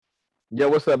Yo,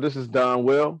 what's up? This is Don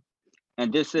Will.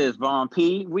 And this is Vaughn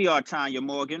P. We are Tanya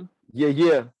Morgan.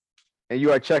 Yeah. And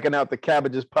you are checking out the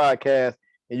Cabbages podcast,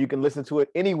 and you can listen to it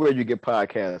anywhere you get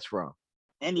podcasts from.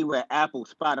 Anywhere, Apple,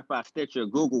 Spotify, Stitcher,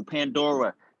 Google,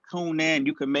 Pandora. Tune in.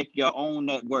 You can make your own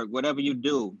network. Whatever you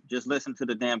do, just listen to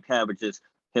the damn Cabbages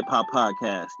Hip Hop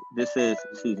Podcast. This is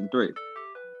season 3.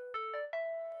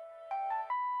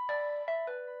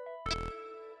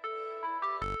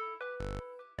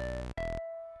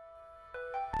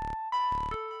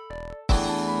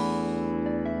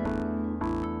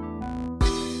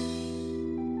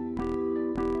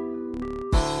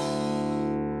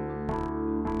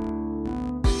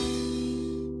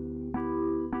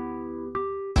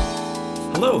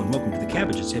 Hello and welcome to the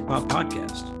Cabbages Hip Hop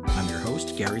Podcast. I'm your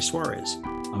host, Gary Suarez.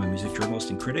 I'm a music journalist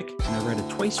and critic, and I write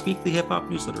a twice-weekly hip-hop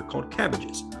newsletter called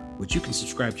Cabbages, which you can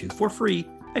subscribe to for free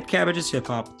at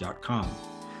CabbagesHipHop.com.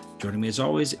 Joining me as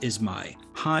always is my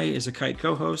high as a kite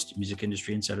co-host, music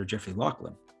industry insider Jeffrey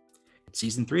Laughlin. It's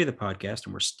season 3 of the podcast,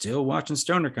 and we're still watching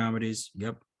stoner comedies.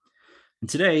 Yep. And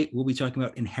today, we'll be talking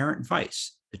about Inherent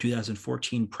Vice, the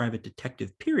 2014 private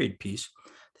detective period piece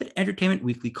that Entertainment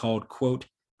Weekly called, quote,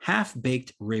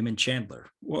 half-baked Raymond Chandler.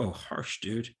 Whoa, harsh,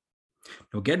 dude.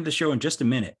 We'll get into the show in just a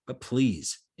minute, but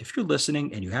please, if you're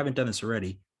listening and you haven't done this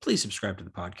already, please subscribe to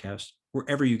the podcast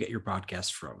wherever you get your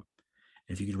podcasts from.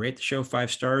 And if you could rate the show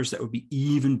 5 stars, that would be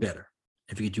even better.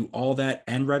 If you could do all that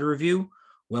and write a review,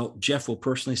 well, Jeff will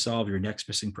personally solve your next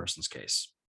missing persons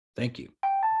case. Thank you.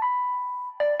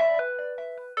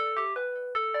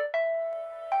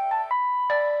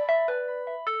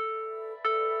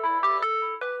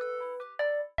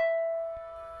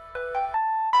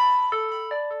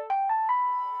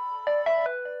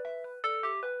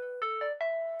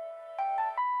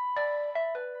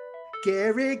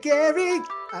 Gary,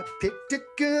 I picked a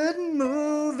good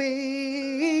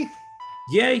movie.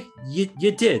 Yeah,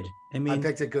 you did. I mean, I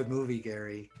picked a good movie,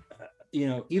 Gary.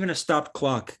 Even a stopped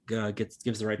clock gives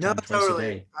the right time twice a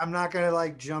day. I'm not gonna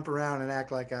jump around and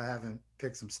act like I haven't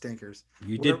picked some stinkers.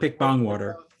 You did pick bong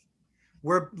water.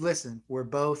 We're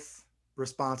both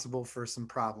responsible for some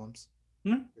problems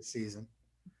this season.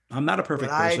 I'm not a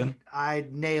perfect person. I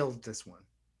nailed this one.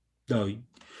 No, I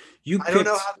don't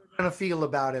know how they're gonna feel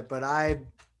about it, but I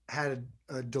had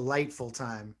a delightful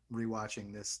time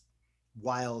rewatching this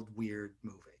wild, weird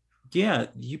movie. Yeah,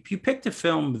 you picked a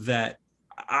film that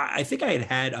I think I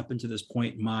had up until this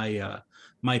point my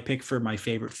pick for my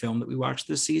favorite film that we watched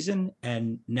this season,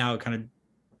 and now it kind of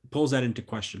pulls that into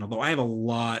question. Although I have a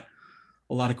lot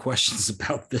of questions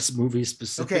about this movie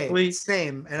specifically. Okay,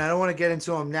 same, and I don't want to get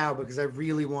into them now because I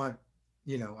really want.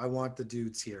 I want the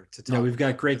dudes here to talk. No, we've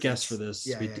got great guests for this.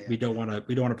 Yeah, we don't want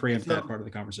to preempt that part of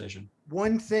the conversation.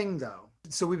 One thing though,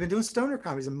 so we've been doing stoner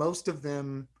comedies, and most of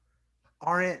them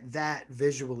aren't that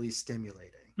visually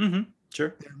stimulating. Mm-hmm.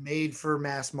 Sure, they're made for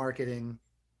mass marketing,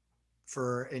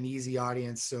 for an easy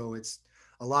audience. So it's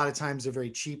a lot of times they're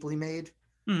very cheaply made.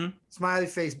 Mm-hmm. Smiley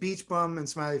Face, Beach Bum, and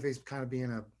Smiley Face kind of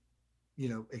being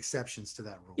exceptions to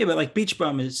that rule. Yeah, but Beach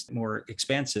Bum is more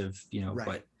expansive, right.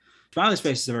 But Smiley's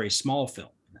Face is a very small film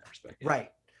in that respect. Yeah.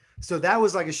 Right. So that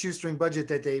was a shoestring budget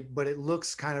but it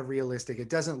looks kind of realistic. It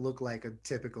doesn't look like a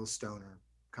typical stoner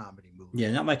comedy movie.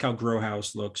 Yeah, not like how Grow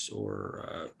House looks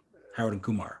or Howard and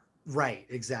Kumar. Right,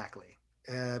 exactly.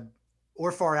 Or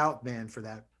Far Out Man for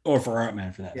that. Or Far Out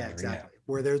Man for that. Yeah, matter, exactly. Yeah.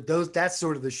 Where that's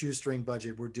sort of the shoestring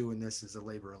budget. We're doing this as a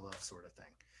labor of love sort of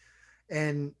thing.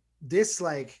 And this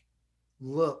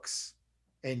looks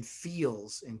and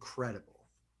feels incredible.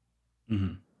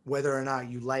 Mm-hmm. Whether or not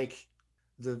you like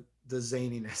the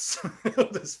zaniness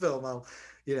of this film,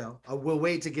 I will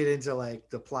wait to get into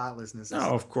the plotlessness. No,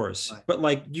 of course,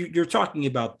 but you're talking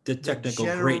about the technical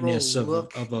greatness of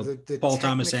the Paul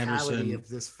Thomas Anderson. Of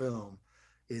this film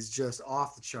is just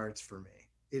off the charts for me.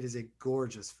 It is a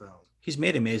gorgeous film. He's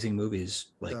made amazing movies.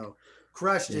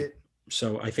 Crushed it.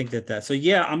 So I think that. So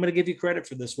yeah, I'm going to give you credit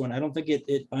for this one. I don't think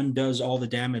it undoes all the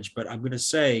damage, but I'm going to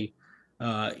say.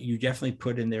 You definitely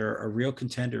put in there a real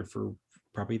contender for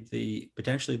probably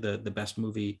potentially the best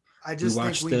movie we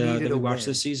watched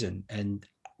this season, and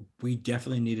we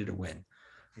definitely needed a win.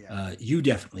 Yeah. You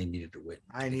definitely needed a win.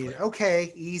 I need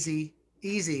okay, easy.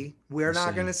 We're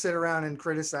not going to sit around and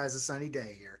criticize a sunny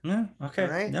day here. Yeah, okay.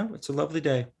 Right? No, it's a lovely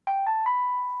day.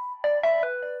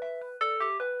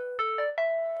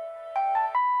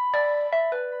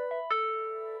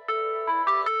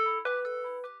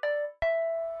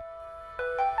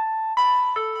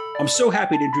 I'm so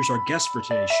happy to introduce our guest for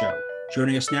today's show.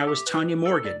 Joining us now is Tanya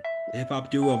Morgan. The hip-hop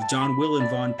duo of Don Will and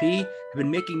Vaughn P have been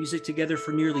making music together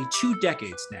for nearly 2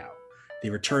 decades now. They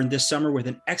returned this summer with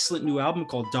an excellent new album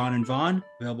called Don and Vaughn,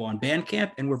 available on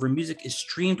Bandcamp and wherever music is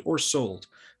streamed or sold.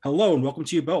 Hello and welcome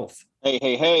to you both.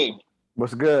 Hey.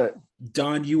 What's good?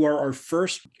 Don, you are our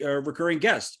first recurring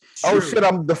guest. Oh shit,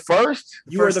 I'm the first?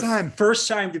 You are the first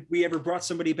time that we ever brought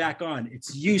somebody back on.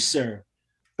 It's you, sir.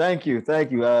 Thank you.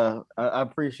 I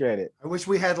appreciate it. I wish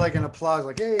we had like an applause,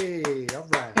 like, hey, all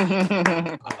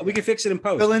right. We can fix it in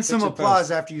post. Fill in some applause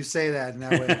after you say that, and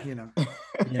that way,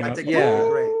 I think yeah,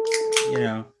 great.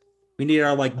 We need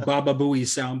our like Baba Booey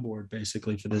soundboard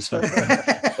basically for this.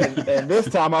 and this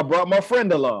time I brought my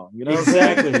friend along. You know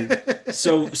exactly.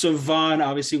 So Vaughn,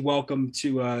 obviously, welcome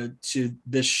to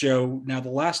this show. Now, the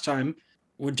last time,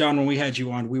 John, when we had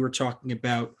you on, we were talking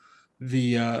about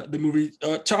the movie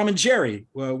Tom and Jerry,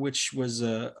 which was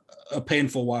a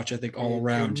painful watch, I think, all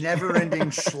around. A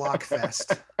never-ending schlock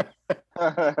fest.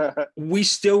 We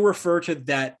still refer to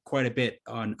that quite a bit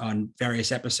on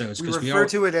various episodes. We refer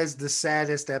to it as the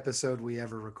saddest episode we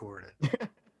ever recorded.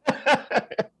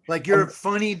 Like, you're a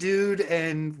funny dude,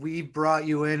 and we brought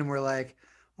you in, and we're like,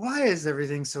 why is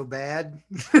everything so bad?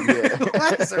 Yeah.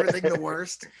 Why is everything the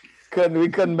worst? We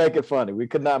couldn't make it funny. We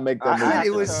could not make that movie.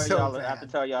 It was so I have to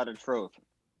bad. tell y'all the truth.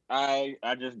 I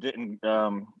just didn't.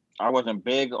 I wasn't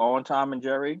big on Tom and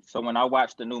Jerry, so when I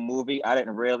watched the new movie, I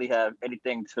didn't really have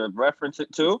anything to reference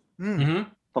it to. Mm-hmm.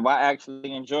 So I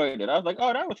actually enjoyed it. I was like,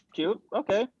 "Oh, that was cute."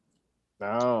 Okay.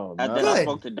 No. And then I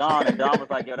spoke to Don, and Don was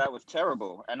like, "Yo, that was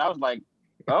terrible." And I was like,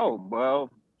 "Oh,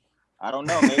 well, I don't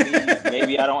know.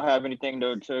 Maybe I don't have anything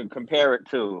to compare it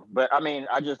to." But I mean,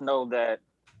 I just know that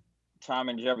Tom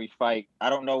and Jerry fight.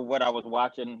 I don't know what I was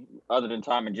watching other than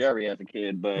Tom and Jerry as a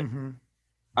kid, but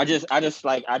I just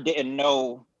like, I didn't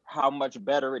know how much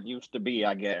better it used to be,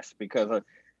 I guess, because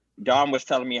Don was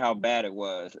telling me how bad it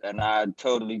was, and I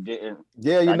totally didn't.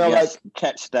 Yeah, like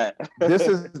catch that.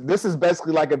 this is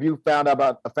basically like if you found out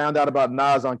about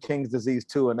Nas on King's Disease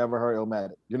 2 and never heard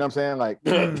Illmatic. You know what I'm saying? Like,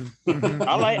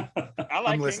 I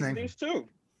like King's listening. Disease too.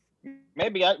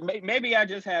 Maybe I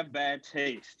just have bad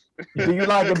taste. Do you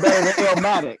like it better than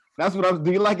Illmatic? That's what I'm.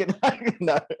 Do you like it?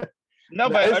 No,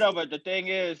 but the thing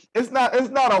is, it's not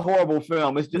a horrible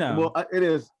film. It's just No. It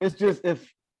is. It's just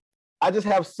if I just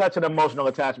have such an emotional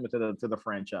attachment to the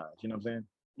franchise. You know what I'm saying?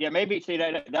 yeah, maybe see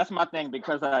that's my thing,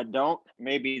 because I don't.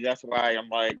 Maybe that's why I'm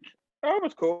like, oh, it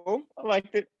was cool. I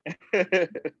liked it.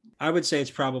 I would say it's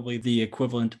probably the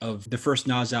equivalent of the first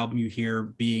Nas album you hear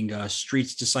being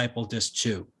Street's Disciple Disc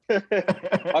 2.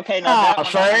 Okay, now that one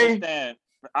I understand.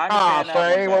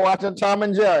 Sorry, we're watching Tom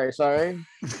and Jerry. Sorry.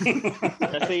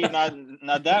 See,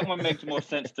 now that one makes more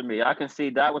sense to me. I can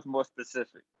see that was more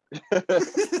specific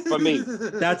for me.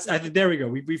 I think there we go.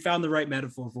 We found the right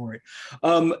metaphor for it.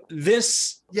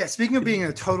 Speaking of being in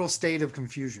a total state of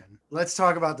confusion, let's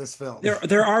talk about this film.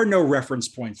 There are no reference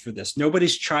points for this.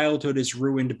 Nobody's childhood is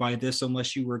ruined by this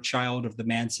unless you were a child of the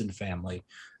Manson family.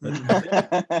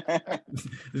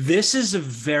 This is a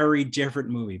very different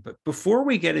movie. But before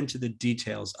we get into the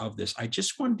details of this, I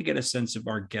just wanted to get a sense of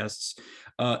our guests'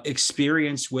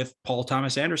 experience with Paul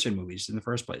Thomas Anderson movies in the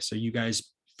first place. Are you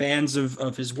guys fans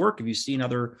of his work? Have you seen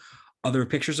other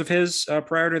pictures of his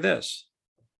prior to this?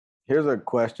 Here's a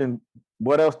question.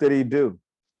 What else did he do?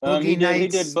 He did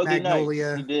Boogie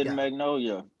Magnolia. Nights. He did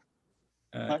Magnolia.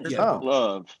 Yeah.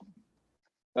 Love.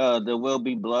 There Will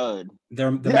Be Blood.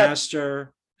 The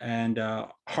Master and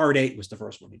Hard 8 was the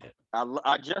first one he did.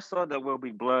 I just saw There Will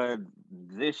Be Blood.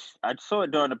 I saw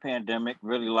it during the pandemic.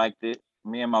 Really liked it.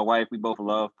 Me and my wife, we both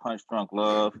love Punch Drunk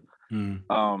Love.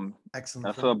 Excellent.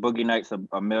 I saw Boogie Nights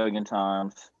a million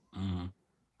times.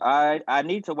 I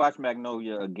need to watch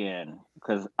Magnolia again,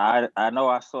 because I know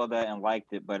I saw that and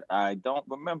liked it, but I don't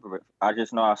remember it. I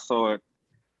just know I saw it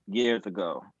years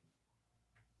ago.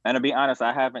 And to be honest,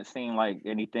 I haven't seen like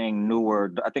anything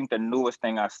newer. I think the newest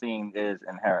thing I've seen is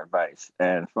Inherent Vice.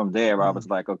 And from there, I was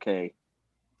like, okay,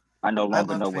 I no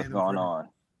longer know what's going on.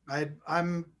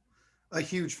 I'm a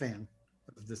huge fan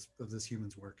of this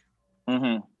human's work.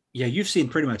 Yeah, you've seen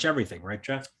pretty much everything, right,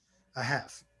 Jeff? I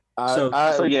have. So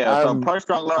Punch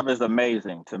Drunk Love is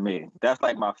amazing to me. That's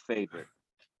like my favorite.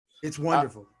 It's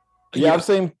wonderful. I've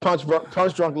seen Punch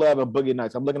Drunk Love and Boogie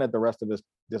Nights. I'm looking at the rest of this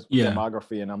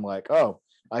filmography, and I'm like, oh,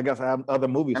 I guess I have other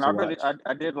movies to watch.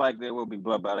 I did like There Will Be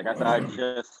Blood, but like I said,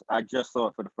 I just saw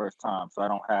it for the first time, so I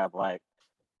don't have like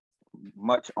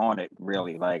much on it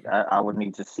really. Like I would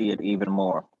need to see it even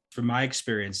more. From my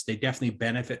experience, they definitely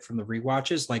benefit from the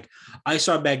rewatches. Like I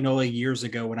saw Magnolia years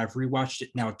ago, and I've rewatched it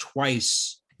now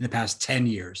twice in the past 10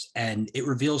 years, and it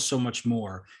reveals so much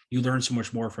more. You learn so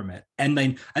much more from it. And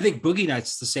then I think Boogie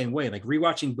Nights is the same way. Like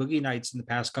rewatching Boogie Nights in the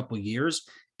past couple of years,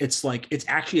 it's like it's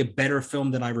actually a better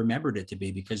film than I remembered it to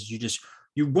be, because you just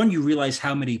you realize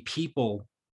how many people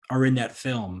are in that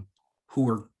film who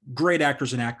are great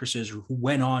actors and actresses who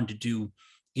went on to do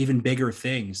even bigger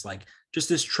things, like just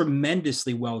this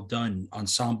tremendously well done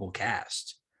ensemble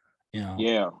cast, you know?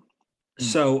 Yeah.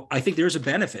 So I think there's a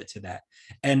benefit to that.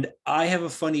 And I have a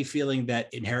funny feeling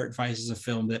that Inherent Vice is a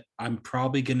film that I'm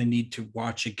probably going to need to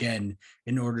watch again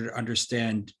in order to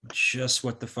understand just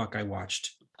what the fuck I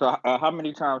watched. So how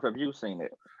many times have you seen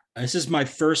it? This is my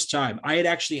first time. I had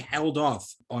actually held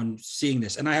off on seeing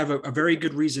this, and I have a very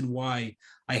good reason why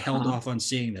I held off on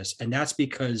seeing this. And that's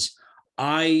because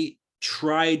I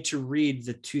tried to read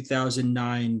the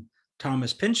 2009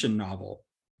 Thomas Pynchon novel,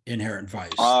 Inherent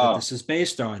Vice, that this is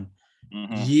based on.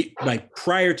 Like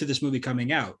prior to this movie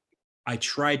coming out, I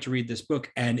tried to read this book,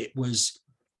 and it was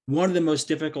one of the most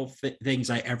difficult things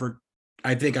I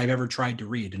think I've ever tried to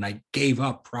read, and I gave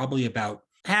up probably about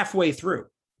halfway through.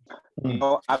 You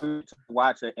know, I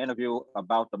watched an interview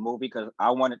about the movie because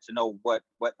I wanted to know what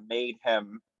made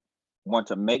him want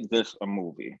to make this a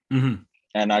movie. Mm-hmm.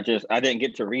 And I didn't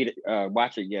get to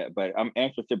watch it yet, but I'm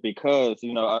interested because,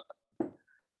 you know,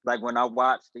 like when I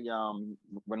watch the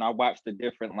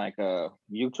different like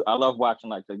YouTube, I love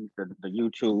watching like the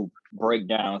YouTube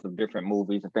breakdowns of different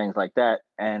movies and things like that.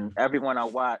 And everyone I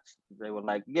watched, they were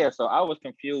like, yeah, so I was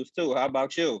confused too. How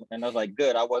about you? And I was like,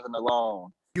 good, I wasn't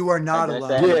alone. You are not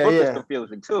alone. The book is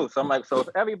confusing too. So I'm like, so if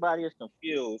everybody is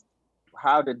confused,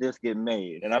 how did this get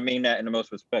made? And I mean that in the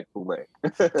most respectful way.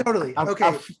 Totally.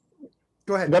 Okay.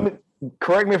 Go ahead.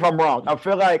 Correct me if I'm wrong. I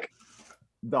feel like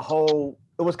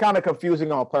it was kind of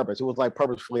confusing on purpose. It was like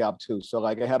purposefully obtuse. So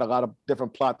like it had a lot of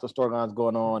different plots or storylines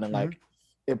going on, and like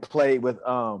it played with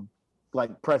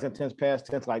like present tense, past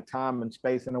tense, like time and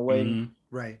space in a way.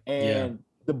 Right. And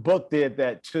the book did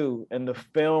that too. And the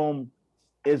film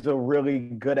is a really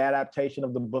good adaptation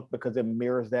of the book because it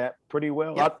mirrors that pretty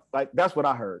well. Yeah. Like that's what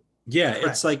I heard. Yeah, correct.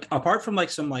 It's like apart from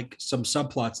some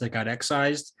subplots that got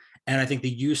excised, and I think the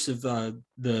use of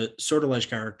the Sortilege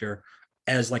character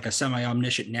as like a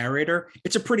semi-omniscient narrator,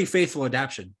 it's a pretty faithful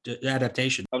adaptation. I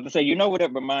was gonna say, you know what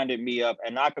it reminded me of,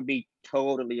 and I could be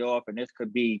totally off, and this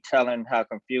could be telling how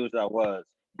confused I was.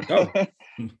 Oh.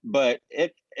 But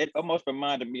it almost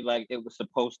reminded me like it was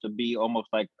supposed to be almost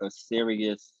like a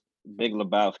serious Big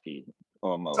Lebowski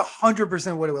almost. It's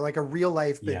 100% what it was, like a real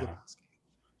life Big Lebowski.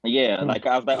 Yeah, like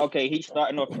I was like, okay, he's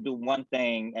starting off to do one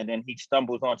thing, and then he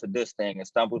stumbles onto this thing, and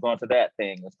stumbles onto that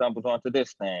thing, and stumbles onto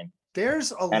this thing.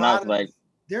 There's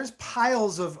there's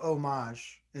piles of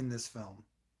homage in this film.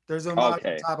 There's homage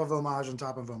on top of homage on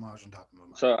top of homage on top of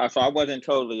homage. So I wasn't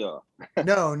totally off.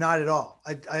 No, not at all.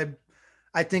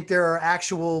 I think there are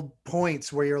actual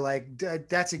points where you're like,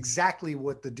 that's exactly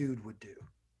what the dude would do.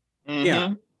 Mm-hmm.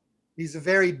 Yeah. He's a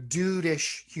very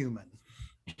dude-ish human.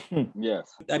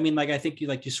 Yes. I mean, like I think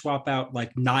you swap out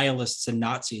like nihilists and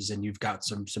Nazis, and you've got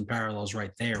some parallels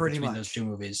right there between those two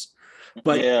movies.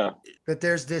 But but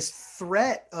there's this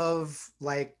threat of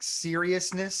like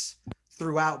seriousness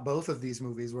throughout both of these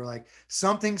movies, where like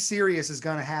something serious is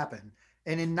going to happen,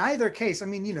 and in neither case, I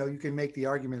mean, you know, you can make the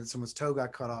argument that someone's toe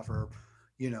got cut off, or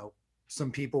you know,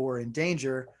 some people were in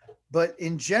danger, but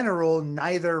in general,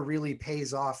 neither really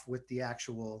pays off with the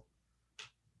actual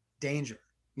danger.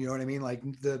 You know what I mean? Like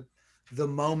the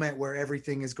moment where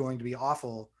everything is going to be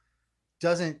awful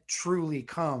doesn't truly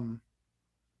come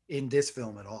in this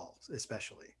film at all,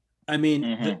 especially. I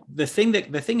mean, the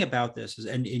thing about this is,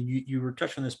 and you were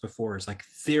touching on this before, is like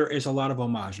there is a lot of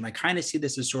homage, and I kind of see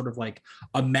this as sort of like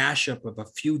a mashup of a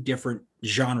few different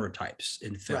genre types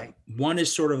in film. Right. One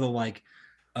is sort of the like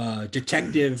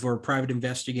detective or private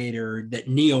investigator, that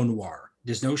neo-noir.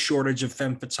 There's no shortage of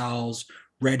femme fatales,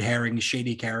 red herrings,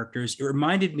 shady characters. It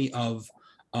reminded me of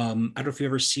I don't know if you've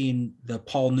ever seen the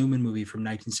Paul Newman movie from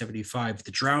 1975,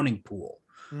 The Drowning Pool.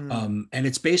 And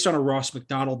it's based on a Ross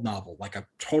Macdonald novel, like a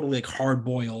totally like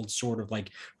hard-boiled sort of like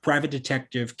private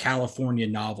detective California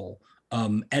novel.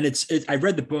 And I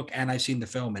read the book and I've seen the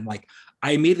film, and like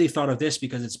I immediately thought of this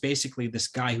because it's basically this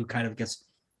guy who kind of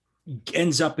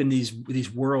ends up in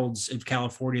these worlds of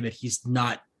California that he's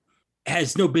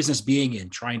has no business being in,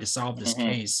 trying to solve this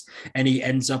case, and he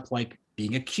ends up like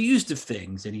being accused of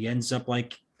things, and he ends up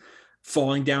like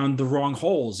falling down the wrong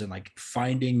holes and like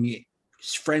finding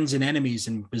friends and enemies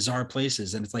in bizarre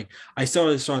places. And it's like I saw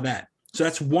that. So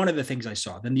that's one of the things I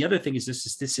saw. Then the other thing is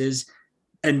this is,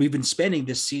 and we've been spending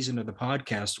this season of the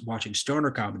podcast watching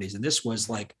stoner comedies, and this was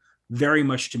like very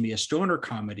much to me a stoner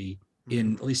comedy.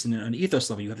 In at least in an ethos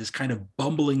level, you have this kind of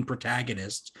bumbling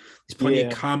protagonist. There's plenty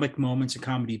of comic moments and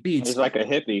comedy beats. He's like a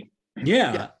hippie.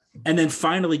 Yeah. And then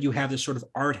finally you have this sort of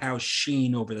art house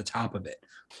sheen over the top of it.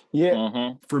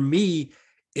 Yeah. For me,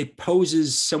 it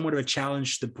poses somewhat of a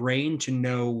challenge to the brain to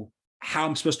know how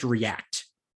I'm supposed to react.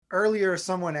 Earlier,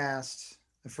 someone asked,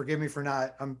 forgive me for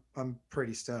not, I'm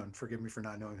pretty stoned. Forgive me for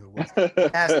not knowing who it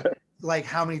was. Asked like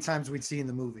how many times we'd seen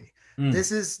the movie.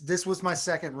 This was my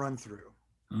second run through.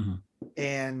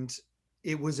 And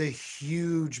it was a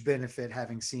huge benefit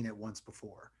having seen it once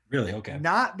before. Really? Okay.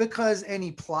 Not because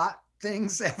any plot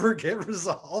things ever get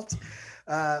resolved,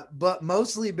 but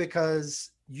mostly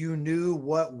because you knew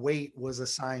what weight was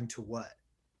assigned to what.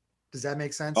 Does that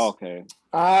make sense? Okay.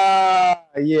 Yeah,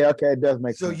 okay, it does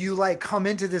make sense. So you like come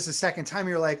into this a second time,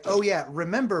 you're like, oh yeah,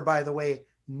 remember, by the way,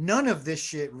 none of this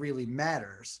shit really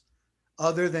matters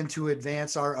other than to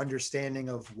advance our understanding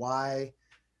of why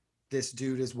this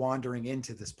dude is wandering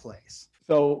into this place.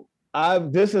 So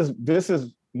this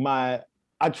is my,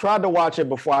 I tried to watch it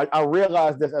before. I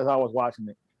realized this as I was watching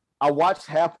it. I watched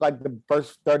half like the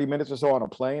first 30 minutes or so on a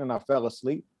plane and I fell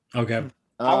asleep. Okay.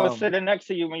 I was sitting next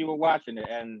to you when you were watching it,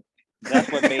 and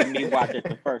that's what made me watch it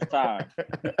the first time,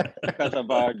 because of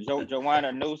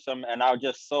Joanna Newsom, and I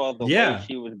just saw the way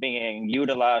she was being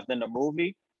utilized in the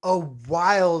movie. A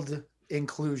wild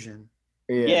inclusion.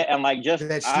 Yeah, and like just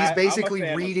that she's basically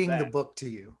reading the book to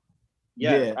you.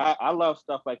 I love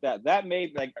stuff like that. That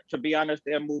made, like, to be honest,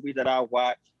 there are movies that I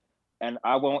watch and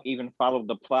I won't even follow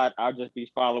the plot. I'll just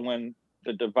be following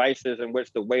the devices in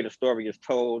which the way the story is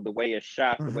told, the way it's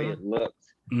shot, the way it looks.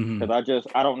 Because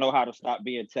I don't know how to stop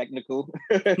being technical.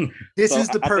 This is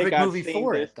the perfect movie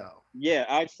for it, though. Yeah,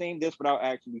 I've seen this without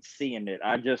actually seeing it.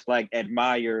 I just like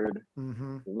admired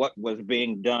what was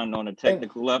being done on a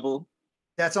technical level.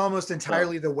 That's almost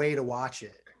entirely the way to watch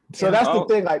it. So that's the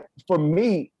thing. Like for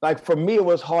me, it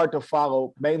was hard to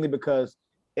follow, mainly because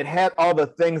it had all the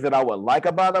things that I would like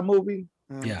about a movie.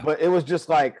 Yeah. But it was just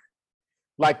like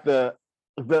the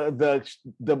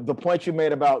point you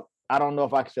made about, I don't know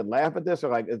if I should laugh at this or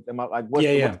like, am I like,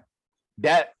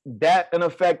 that in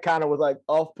effect kind of was like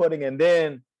off-putting, and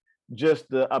then just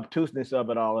the obtuseness of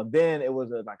it all. And then it was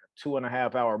like a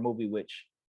 2.5 hour movie, which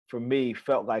for me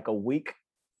felt like a week.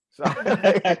 So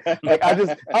like I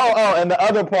just, and the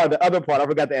other part, I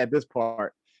forgot to add this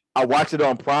part. I watched it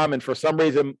on Prime, and for some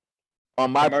reason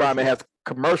on my Prime, it has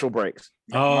commercial breaks.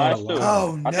 I think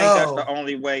that's the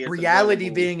only way. Reality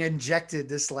being injected,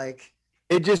 this like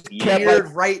it just kept weird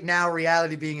like, right now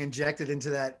reality being injected into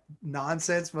that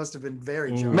nonsense must have been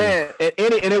very jarring. Man, and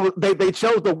it was they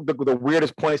chose the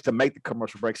weirdest points to make the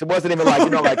commercial breaks. It wasn't even like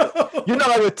like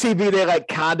with TV they like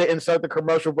kinda insert the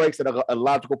commercial breaks at a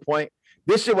logical point.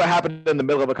 This shit would happen in the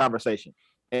middle of a conversation,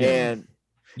 and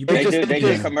they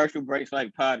did commercial breaks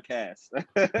like podcasts.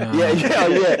 Yeah.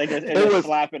 It was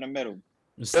slap in the middle.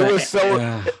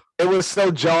 It was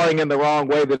so jarring in the wrong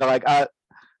way that like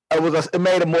it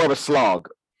made it more of a slog.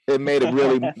 It made it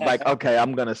really like, okay,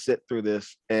 I'm gonna sit through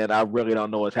this, and I really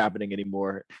don't know what's happening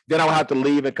anymore. Then I would have to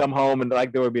leave and come home, and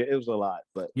like it was a lot.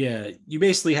 But yeah, you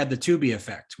basically had the Tubi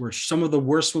effect, where some of the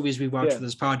worst movies we watched for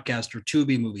this podcast are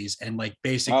Tubi movies, and like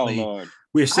basically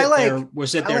we'll sit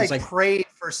there. I like prayed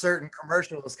for certain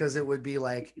commercials because it would be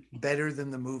like better than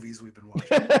the movies we've been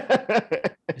watching.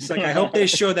 It's like, I hope they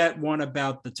show that one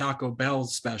about the Taco Bell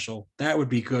special. That would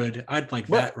be good. I'd like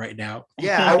that right now.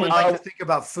 Yeah, I would like to think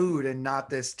about food and not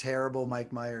this terrible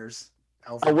Mike Myers.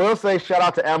 Alfred. I will say shout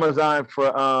out to Amazon for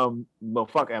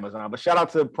fuck Amazon, but shout out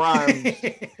to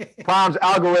Prime's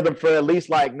algorithm for at least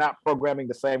like not programming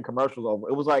the same commercials over.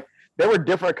 It was like there were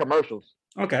different commercials.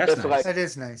 Okay, that's nice. Like, that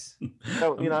is nice.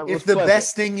 So, if the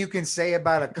best thing you can say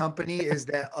about a company is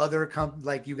that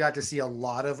like you got to see a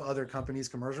lot of other companies'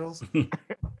 commercials,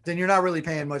 then you're not really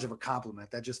paying much of a compliment.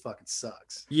 That just fucking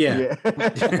sucks. Yeah.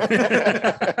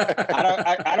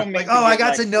 I don't mean I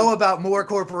got to know about more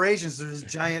corporations. There's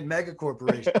giant mega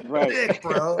corporations. Right. Dick,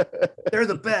 bro. They're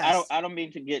the best. I don't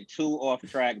mean to get too off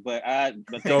track, but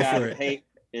the thing I hate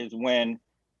is when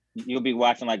you'll be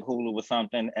watching like Hulu or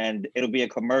something, and it'll be a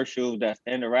commercial that's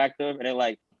interactive, and they're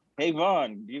like, "Hey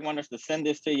Vaughn, do you want us to send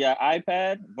this to your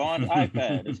iPad? Vaughn's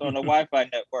iPad. It's on the Wi-Fi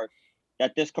network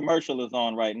that this commercial is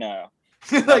on right now."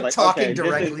 like talking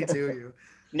directly to you.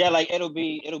 Yeah, like it'll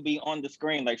be on the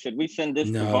screen. Like, should we send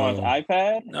this to Vaughn's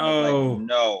iPad? No.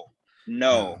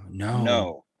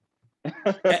 No.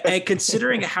 And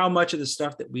considering how much of the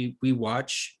stuff that we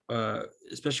watch,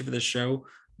 especially for this show,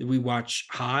 that we watch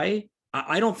high,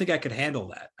 I don't think I could handle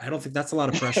that. I don't think that's a lot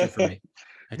of pressure for me.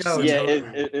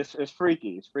 It's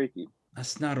freaky. It's freaky.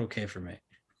 That's not okay for me.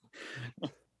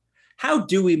 How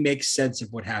do we make sense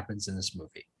of what happens in this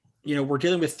movie? We're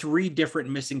dealing with 3 different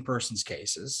missing persons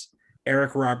cases.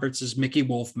 Eric Roberts is Mickey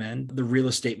Wolfman, the real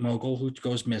estate mogul who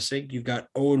goes missing. You've got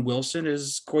Owen Wilson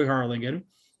as Coy Harlingen,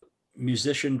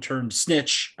 musician turned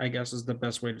snitch, I guess is the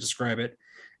best way to describe it.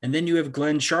 And then you have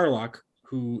Glenn Charlock,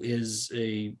 who is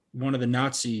one of the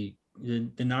Nazi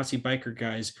biker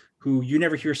guys who you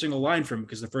never hear a single line from,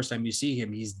 because the first time you see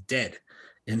him, he's dead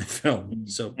in the film.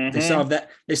 So they solved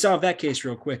that case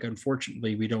real quick.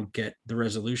 Unfortunately, we don't get the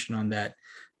resolution on that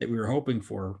we were hoping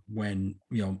for when,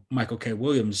 Michael K.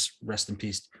 Williams, rest in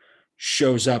peace,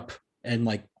 shows up and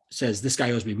like says, "This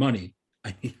guy owes me money.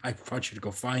 I want you to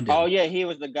go find him." Oh yeah, he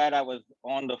was the guy that was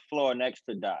on the floor next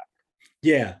to Doc.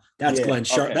 Yeah, that's Glenn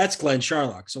okay. That's Glenn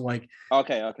Charlock. So like,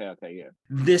 okay, yeah.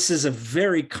 This is a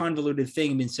very convoluted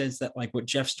thing in the sense that like what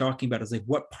Jeff's talking about is like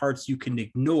what parts you can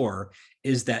ignore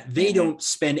is that they don't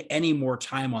spend any more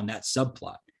time on that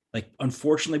subplot. Like,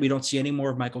 unfortunately, we don't see any more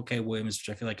of Michael K. Williams, which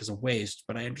I feel like is a waste,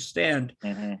 but I understand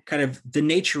kind of the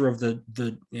nature of the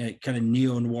kind of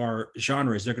neo-noir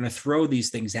genres. They're going to throw these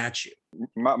things at you.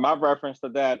 My reference to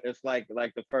that is like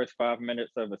the first 5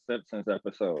 minutes of a Simpsons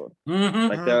episode.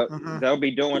 Like they'll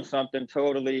be doing something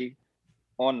totally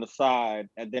on the side,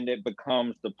 and then it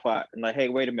becomes the plot. And like, hey,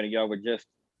 wait a minute, y'all were just,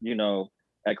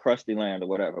 at Krusty Land or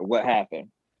whatever. What happened?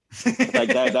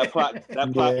 Like that plot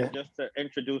is just to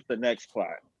introduce the next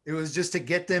plot. It was just to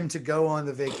get them to go on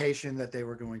the vacation that they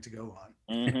were going to go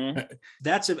on.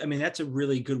 That's a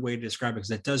really good way to describe it,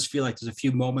 because it does feel like there's a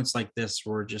few moments like this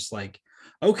where just like,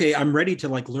 okay, I'm ready to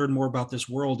like learn more about this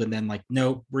world, and then like,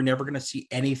 no, we're never going to see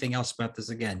anything else about this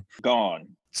again. Gone.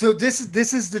 So this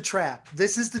is the trap.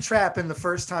 This is the trap in the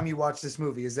first time you watch this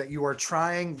movie, is that you are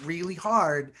trying really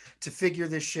hard to figure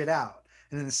this shit out.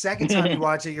 And then the second time you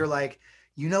watch it, you're like,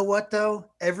 you know what though?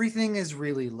 Everything is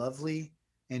really lovely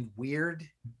and weird,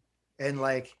 and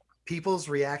like people's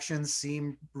reactions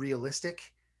seem realistic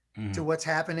to what's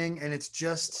happening, and it's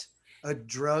just a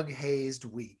drug hazed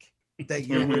week that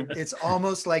it's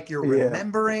almost like you're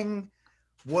remembering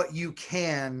what you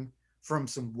can from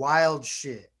some wild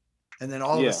shit, and then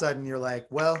all of a sudden you're like,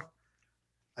 well,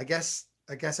 I guess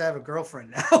I have a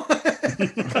girlfriend now.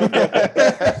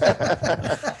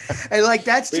 And like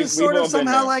that's just sort of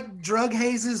somehow like drug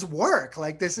hazes work.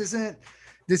 Like this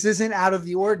isn't out of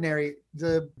the ordinary.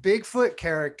 The Bigfoot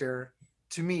character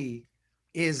to me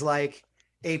is like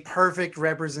a perfect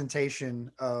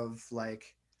representation of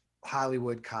like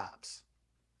Hollywood cops.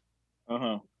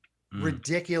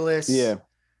 Ridiculous.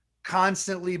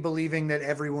 Constantly believing that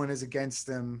everyone is against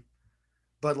them,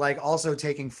 but like also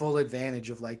taking full advantage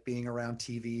of like being around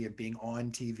TV and being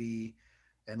on TV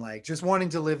and like just wanting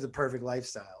to live the perfect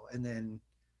lifestyle. And then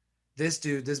this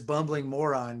dude, this bumbling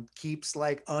moron, keeps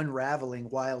like unraveling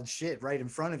wild shit right in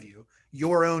front of you,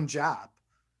 your own job,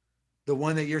 the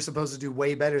one that you're supposed to do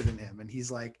way better than him. And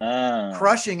he's like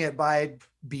crushing it by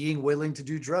being willing to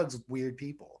do drugs with weird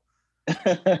people.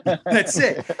 That's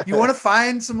it. You want to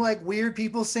find some like weird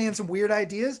people saying some weird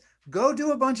ideas? Go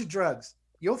do a bunch of drugs.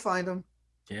 You'll find them.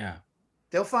 Yeah.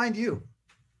 They'll find you.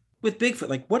 With Bigfoot,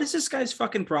 like, what is this guy's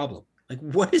fucking problem? Like,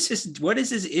 what is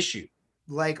his issue?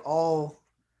 Like all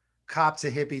cop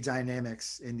to hippie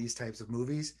dynamics in these types of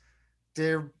movies,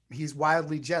 he's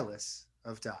wildly jealous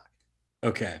of Doc.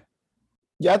 Okay.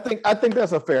 Yeah, I think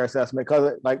that's a fair assessment,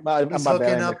 because like he's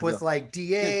hooking up with like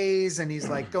DAs, and he's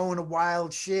like going to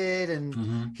wild shit,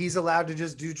 and he's allowed to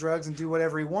just do drugs and do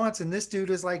whatever he wants, and this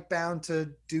dude is like bound to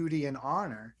duty and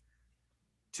honor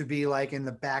to be like in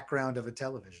the background of a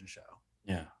television show.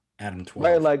 Yeah, Adam 12.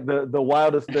 Right, like the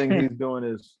wildest thing he's doing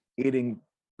is eating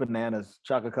bananas,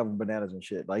 chocolate covered bananas and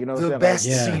shit. Like, you know, the best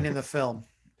scene in the film.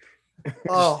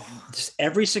 Oh, just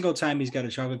every single time he's got a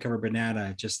chocolate covered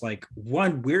banana, just like,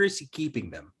 one, where is he keeping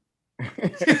them?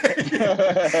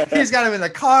 He's got him in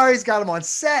the car, he's got him on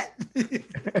set. Maybe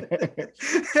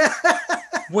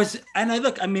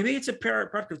it's a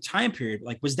product of time period.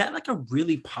 Like, was that like a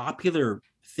really popular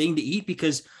thing to eat?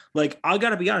 Because like, I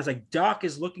gotta be honest, like Doc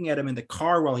is looking at him in the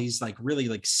car while he's like really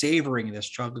like savoring this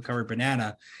chocolate covered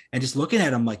banana, and just looking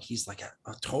at him like he's like a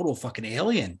total fucking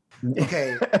alien.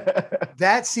 Okay,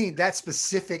 that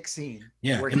specific scene,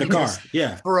 in the car,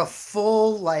 for a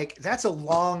full, like, that's a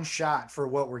long shot for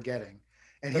what we're getting,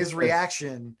 and his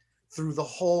reaction through the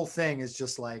whole thing is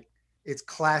just like, it's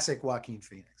classic Joaquin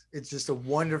Phoenix. It's just a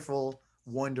wonderful,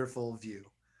 wonderful view.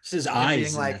 It's his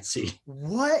eyes like, that scene.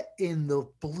 What in the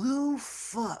blue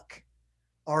fuck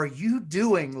are you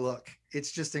doing? Look,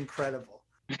 it's just incredible.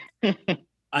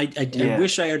 I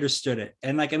wish I understood it.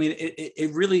 And like, I mean,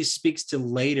 it really speaks to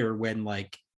later when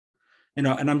like, you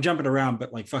know, and I'm jumping around,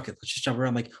 but like, fuck it, let's just jump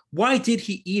around. Like, why did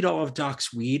he eat all of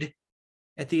Doc's weed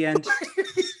at the end?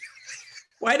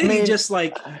 Why didn't he just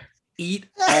like eat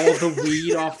all the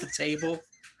weed off the table?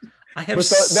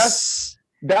 That's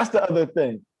the other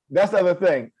thing. That's the other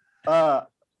thing. I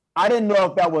didn't know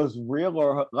if that was real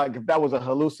or like if that was a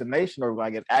hallucination or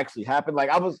like it actually happened. Like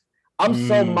I was I'm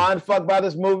so mind fucked by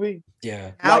this movie.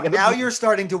 Yeah. Now you're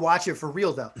starting to watch it for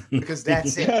real though, because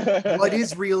that's it. What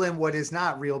is real and what is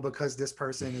not real, because this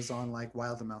person is on like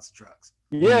wild amounts of drugs.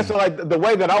 Yeah, so like the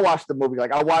way that I watched the movie,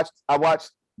 like I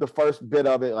watched the first bit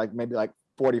of it, like maybe like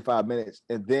 45 minutes,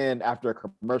 and then after a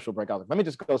commercial break, I was like, let me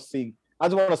just go see. I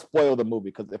just want to spoil the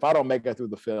movie, because if I don't make it through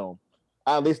the film,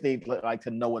 I at least need like to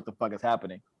know what the fuck is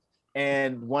happening.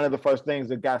 And one of the first things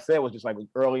the guy said was just like,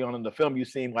 early on in the film, you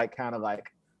seem like kind of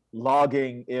like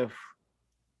logging if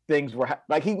things were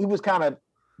like he was kind of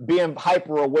being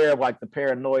hyper aware of like the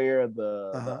paranoia,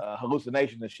 the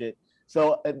hallucination and shit.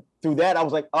 So through that, I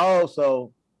was like, oh,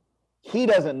 so he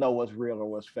doesn't know what's real or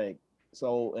what's fake.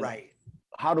 So right,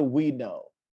 how do we know?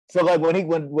 So like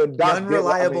when Doc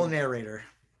unreliable narrator.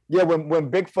 Yeah,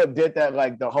 when Bigfoot did that,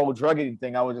 like the whole drug eating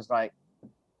thing, I was just like,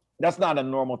 that's not a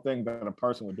normal thing that a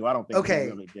person would do. I don't think he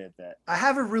really did that. I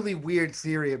have a really weird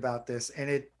theory about this, and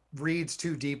it reads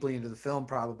too deeply into the film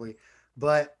probably,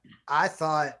 but I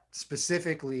thought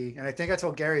specifically, and I think I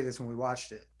told Gary this when we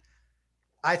watched it,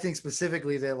 I think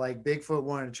specifically that like Bigfoot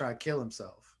wanted to try to kill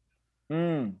himself.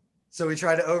 So he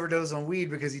tried to overdose on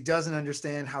weed because he doesn't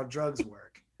understand how drugs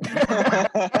work.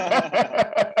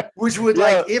 Which would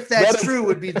like, if that's true,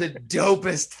 would be the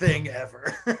dopest thing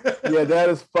ever. Yeah, that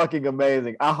is fucking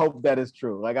amazing. I hope that is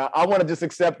true. Like I want to just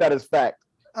accept that as fact.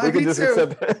 I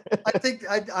think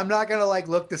I'm not gonna like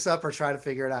look this up or try to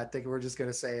figure it out. I think we're just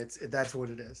gonna say that's what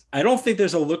it is. I don't think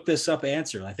there's a look this up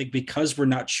answer. I think because we're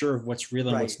not sure of what's real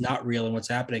and what's not real and what's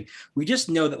happening, we just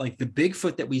know that like the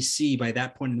Bigfoot that we see by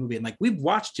that point in the movie, and like we've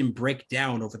watched him break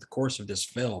down over the course of this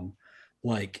film,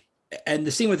 like, and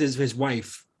the scene with his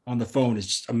wife on the phone is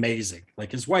just amazing.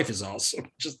 Like his wife is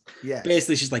awesome. Just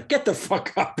basically she's like, get the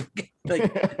fuck up.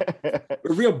 Like a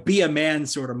real be a man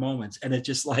sort of moments. And it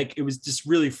just like, it was just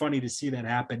really funny to see that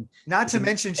happen. Not to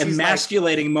mention she's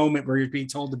emasculating like, moment where you're being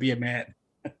told to be a man.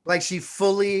 Like she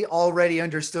fully already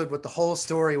understood what the whole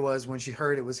story was when she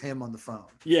heard it was him on the phone.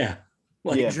 Yeah.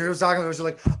 Like she was talking, it was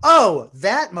like, oh,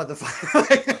 that motherfucker.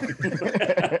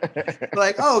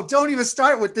 Like, oh, don't even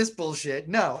start with this bullshit.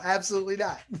 No, absolutely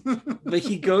not. Like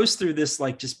he goes through this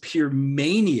like just pure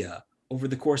mania over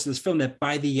the course of this film that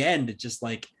by the end, it's just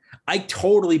like, I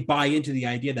totally buy into the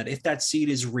idea that if that seed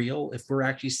is real, if we're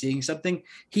actually seeing something,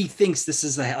 he thinks this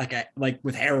is like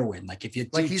with heroin. Like if you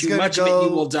do too much of it,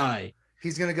 you will die.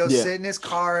 He's going to go sit in his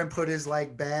car and put his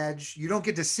like badge. You don't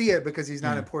get to see it because he's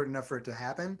not important enough for it to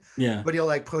happen. Yeah. But he'll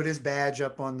like put his badge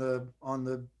up on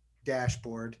the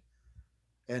dashboard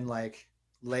and like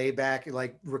lay back,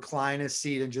 like recline his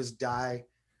seat and just die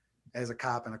as a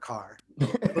cop in a car.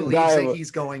 Believes that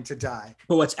he's going to die.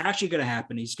 But what's actually going to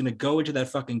happen, he's going to go into that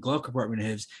fucking glove compartment of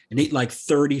his and eat like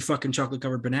 30 fucking chocolate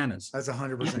covered bananas. That's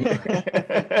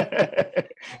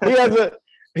 100%.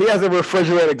 He has a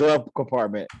refrigerated glove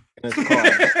compartment in his car.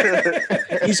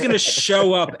 He's going to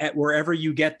show up at wherever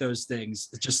you get those things,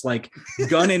 just like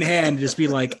gun in hand, just be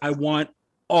like, I want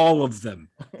all of them.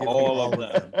 All of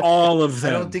them. All of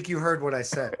them. I don't think you heard what I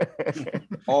said.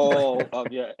 All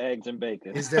of your eggs and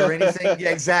bacon. Is there anything?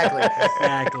 Yeah, exactly.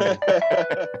 Exactly.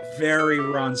 Very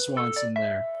Ron Swanson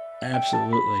there.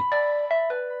 Absolutely.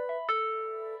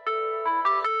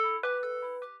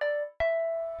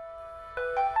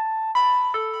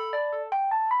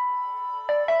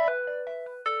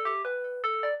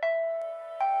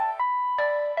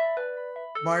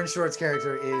 Martin Short's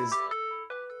character is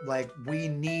like, we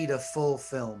need a full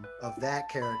film of that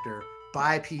character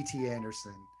by P.T.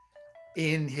 Anderson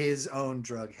in his own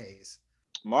drug haze.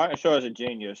 Martin Short is a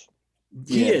genius.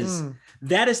 He is.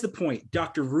 That is the point.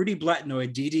 Dr. Rudy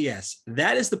Blatnoy, DDS.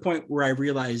 That is the point where I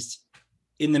realized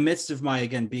in the midst of my,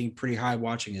 again, being pretty high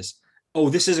watching this, oh,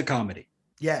 this is a comedy.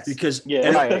 Yes. Because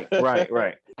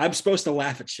right. I'm supposed to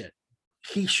laugh at shit.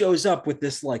 He shows up with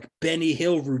this like Benny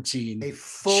Hill routine, a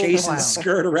full chasing clown.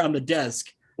 Skirt around the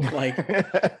desk, like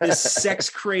this sex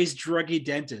crazed druggy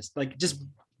dentist. Like just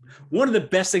one of the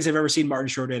best things I've ever seen Martin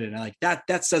Short in, and like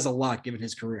that says a lot given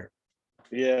his career.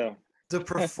 Yeah, the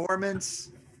performance,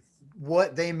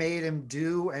 what they made him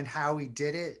do, and how he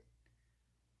did it.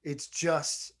 It's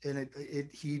just, and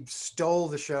he stole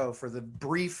the show for the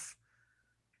brief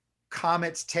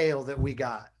comet's tail that we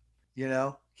got. You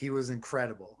know, he was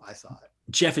incredible. I thought.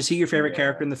 Jeff, is he your favorite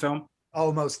character in the film?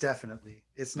 Oh, most definitely.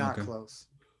 It's not close.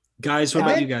 Guys, what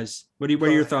about you guys? What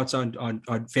are your thoughts on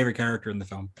favorite character in the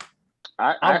film?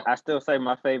 I still say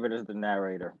my favorite is the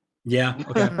narrator. Yeah.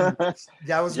 Okay.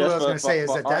 That was what I was going to say.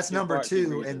 Is that's number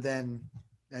 2, and then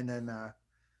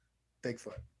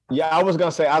Bigfoot. Yeah, I was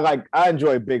gonna say I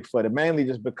enjoy Bigfoot, and mainly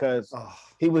just because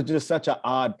he was just such an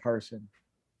odd person.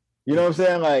 You know what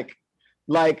I'm saying?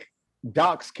 Like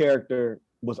Doc's character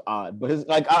was odd. But his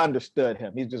like I understood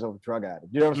him. He's just a drug addict.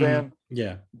 You know what I'm saying?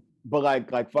 Yeah. But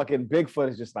like fucking Bigfoot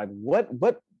is just like what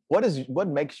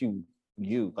makes you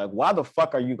you? Like why the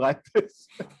fuck are you like this?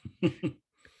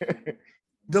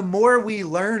 The more we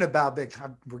learn about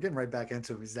we're getting right back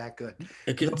into him. He's that good.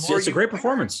 It's a great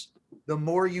performance. The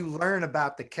more you learn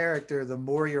about the character, the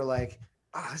more you're like,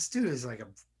 this dude is like a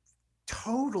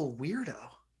total weirdo.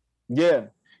 Yeah.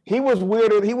 He was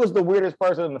weirder. He was the weirdest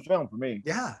person in the film for me.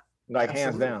 Yeah. Like absolutely.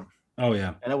 hands down. Oh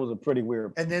yeah. And it was a pretty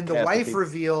weird. And then the wife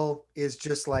reveal is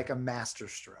just like a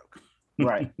masterstroke.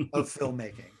 Right. Of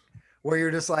filmmaking. Where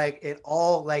you're just like, it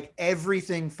all, like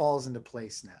everything falls into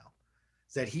place now.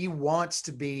 That he wants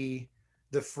to be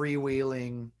the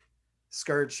freewheeling,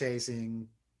 skirt chasing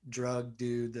drug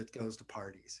dude that goes to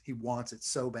parties. He wants it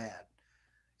so bad.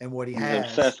 And what he's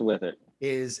obsessed with it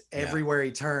is everywhere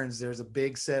he turns, there's a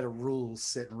big set of rules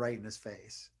sitting right in his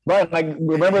face. Right. Like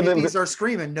remember these are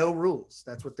screaming no rules.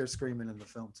 That's what they're screaming in the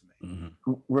film to me.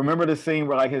 Mm-hmm. Remember the scene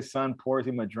where like his son pours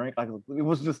him a drink? Like it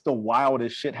was just the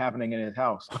wildest shit happening in his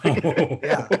house.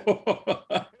 Yeah.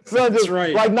 Son just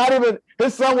right. like not even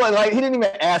his son was like he didn't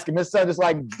even ask him. His son just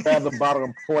like grabbed the bottle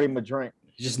and poured him a drink.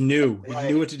 He just knew. He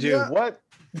knew what to do. Yeah. What?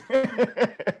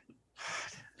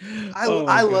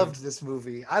 I loved this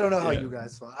movie. I don't know how you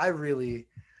guys felt. I really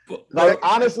like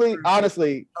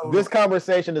honestly, this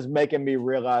conversation is making me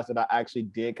realize that I actually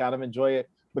did kind of enjoy it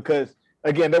because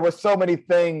again, there were so many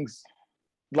things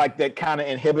like that kind of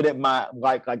inhibited my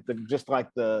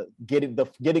the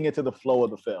getting into the flow of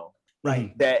the film.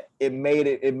 Right. That it made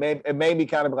me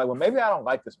kind of like, well, maybe I don't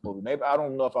like this movie. Maybe I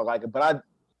don't know if I like it, but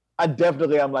I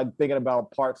definitely am like thinking about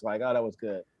parts like, oh, that was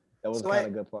good. That was kind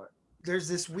of good part. There's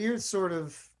this weird sort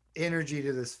of energy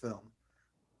to this film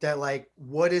that like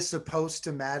what is supposed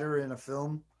to matter in a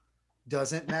film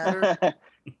doesn't matter.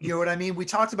 You know what I mean? We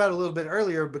talked about it a little bit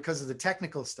earlier because of the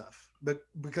technical stuff, but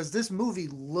because this movie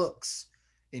looks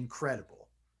incredible.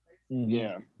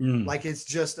 Yeah. Like it's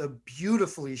just a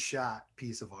beautifully shot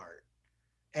piece of art.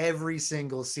 Every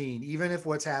single scene, even if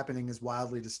what's happening is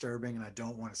wildly disturbing and I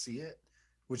don't want to see it,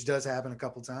 which does happen a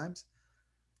couple times,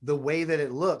 the way that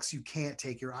it looks, you can't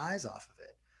take your eyes off of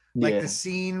it. Like the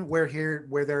scene where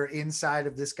they're inside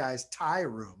of this guy's tie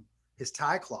room, his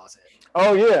tie closet.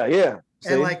 Oh yeah, yeah.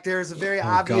 See? And like there's a very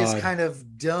obvious kind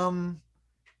of dumb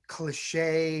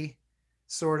cliche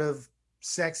sort of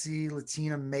sexy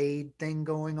Latina maid thing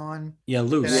going on. Yeah,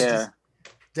 Luz.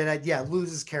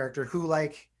 Luz's character who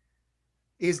like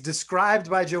is described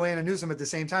by Joanna Newsom at the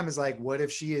same time as like, what if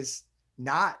she is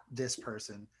not this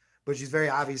person, but she's very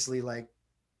obviously like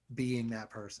being that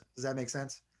person. Does that make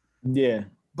sense? Yeah.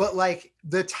 But like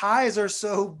the ties are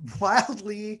so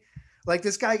wildly like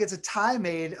this guy gets a tie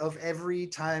made of every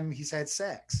time he's had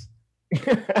sex.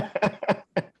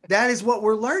 That is what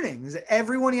we're learning. Is that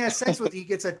everyone he has sex with, he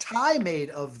gets a tie made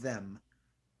of them.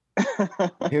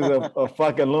 He's a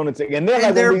fucking lunatic, and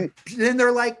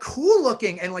they're like cool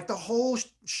looking, and like the whole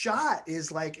shot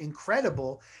is like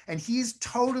incredible, and he's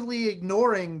totally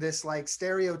ignoring this like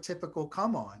stereotypical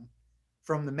come on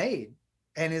from the maid,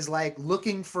 and is like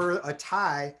looking for a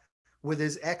tie with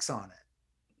his X on it.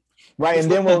 Right,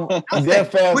 and then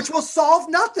which will solve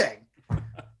nothing.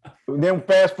 Then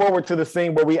fast forward to the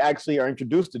scene where we actually are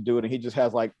introduced to dude, and he just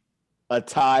has like a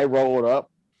tie rolled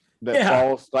up that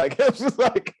falls. Like it's just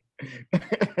like.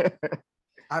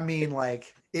 I mean,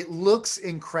 like it looks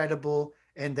incredible,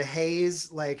 and the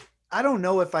haze. Like I don't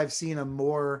know if I've seen a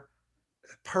more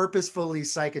purposefully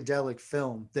psychedelic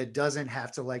film that doesn't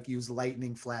have to like use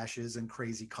lightning flashes and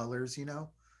crazy colors. You know.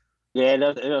 Yeah, it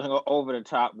doesn't go over the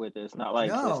top with it. It's not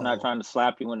like it's not trying to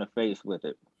slap you in the face with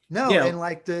it. No, and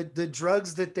like the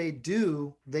drugs that they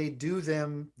do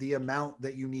them the amount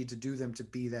that you need to do them to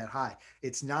be that high.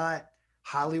 It's not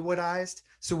Hollywoodized.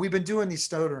 So we've been doing these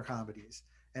stoner comedies,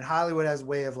 and Hollywood has a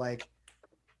way of like,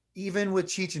 even with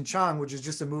Cheech and Chong, which is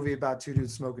just a movie about two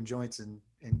dudes smoking joints and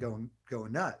going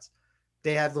nuts,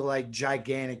 they have the like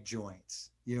gigantic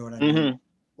joints. You know what I mean?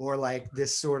 Or like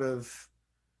this sort of.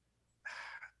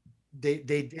 They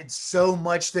did so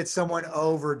much that someone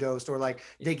overdosed, or like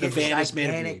they get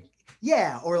gigantic,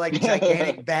 or like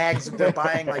gigantic bags. They're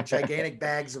buying like gigantic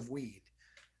bags of weed,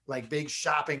 like big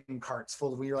shopping carts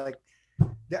full of weed. You're like,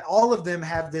 all of them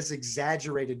have this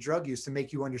exaggerated drug use to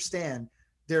make you understand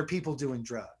there are people doing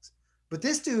drugs. But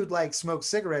this dude like smokes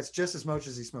cigarettes just as much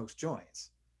as he smokes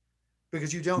joints,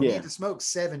 because you don't need to smoke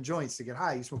 7 joints to get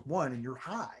high. You smoke 1 and you're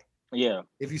high. Yeah.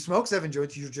 If you smoke 7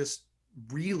 joints, you're just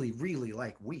really, really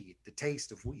like weed, the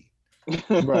taste of weed.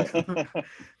 Right.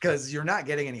 Because you're not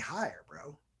getting any higher,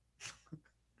 bro.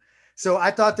 So I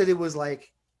thought that it was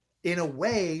like, in a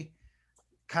way,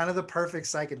 kind of the perfect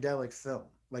psychedelic film.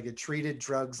 Like it treated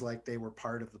drugs like they were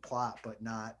part of the plot, but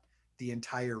not the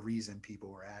entire reason people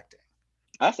were acting.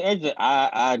 That's interesting.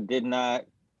 I did not.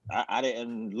 I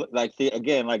didn't look like. See,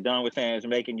 again, like Don was saying, it's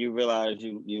making you realize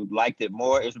you liked it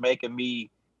more. It's making me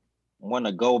want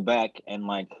to go back and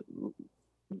like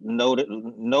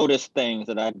notice things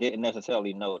that I didn't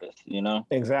necessarily notice. You know?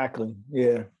 Exactly.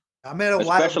 Yeah. I'm at a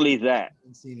especially that.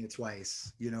 I've seen it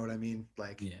twice. You know what I mean?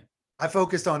 Like, Yeah. I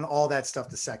focused on all that stuff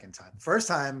the second time. First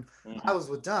time I was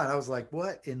with Don, I was like,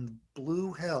 "What in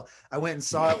blue hell?" I went and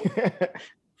saw it with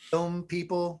film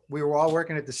people. We were all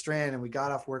working at the Strand, and we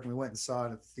got off work and we went and saw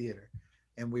it at the theater,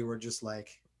 and we were just like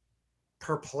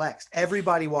perplexed.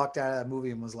 Everybody walked out of that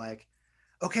movie and was like,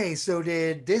 "Okay, so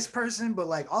did this person, but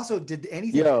like also did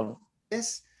anything like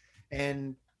this?"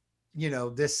 And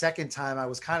this second time I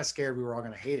was kind of scared we were all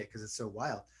gonna hate it because it's so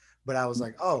wild. But I was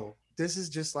like, "Oh, this is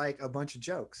just like a bunch of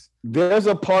jokes." There's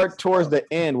a part towards the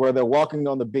end where they're walking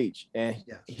on the beach, and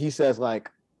he says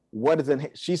like, "What is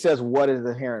she says, what is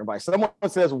inherent vice?" Someone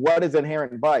says, "What is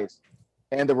inherent vice?"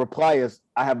 And the reply is,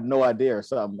 "I have no idea," or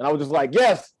something. And I was just like,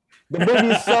 yes, the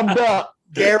movie summed up.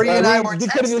 Gary and I were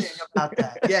texting about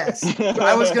that. Yes.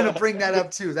 I was going to bring that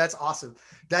up too. That's awesome.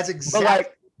 That's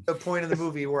exactly the point of the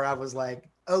movie where I was like,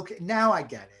 okay, now I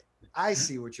get it. I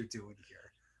see what you're doing here.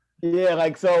 Yeah,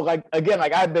 like, so, like, again,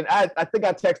 like, I think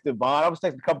I texted Vaughn. I was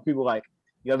texting a couple people like,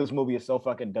 this movie is so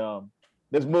fucking dumb.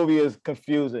 This movie is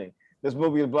confusing. This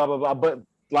movie is blah, blah, blah. But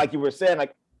like you were saying,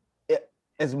 like,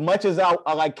 as much as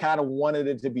I like kind of wanted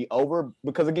it to be over,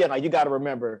 because again, like, you got to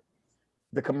remember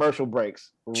the commercial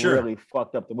breaks really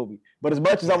fucked up the movie. But as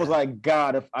much as I was like,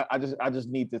 God, if I just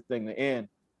need this thing to end,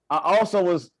 I also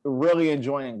was really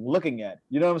enjoying looking at it.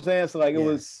 You know what I'm saying? So like, it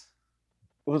was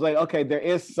like, okay, there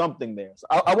is something there. So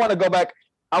I want to go back.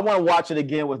 I want to watch it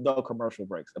again with no commercial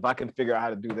breaks. If I can figure out how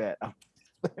to do that.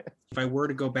 If I were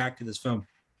to go back to this film,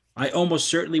 I almost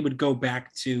certainly would go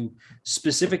back to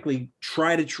specifically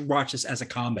try to watch this as a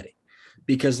comedy,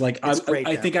 because like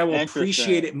I think I will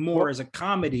appreciate it more as a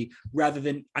comedy rather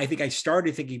than, I think I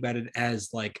started thinking about it as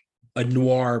like a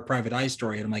noir private eye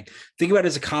story. And I'm like, think about it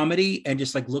as a comedy and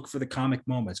just like look for the comic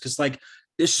moments. Cause like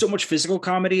there's so much physical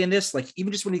comedy in this. Like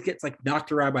even just when he gets like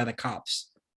knocked around by the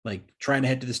cops, like trying to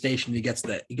head to the station, he gets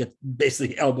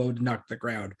basically elbowed and knocked to the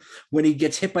ground. When he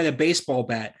gets hit by the baseball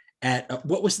bat at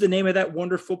what was the name of that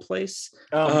wonderful place?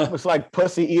 It's like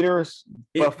Pussy Eaters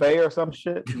Buffet or some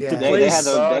shit. Yeah, they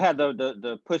had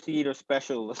the Pussy Eater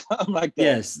special or something like that.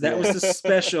 Yes, that was the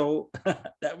special.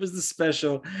 That was the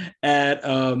special at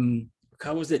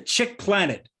how was it? Chick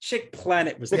Planet. Chick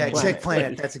Planet was Chick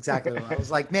Planet. That's exactly what I was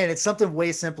like. Man, it's something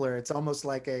way simpler. It's almost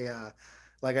like an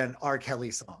R. Kelly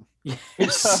song.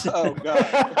 Oh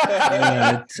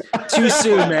God! Too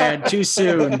soon, man. Too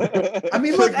soon. I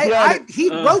mean, look, he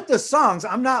wrote the songs.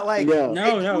 I'm not like they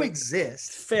do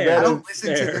exist. Fair. I don't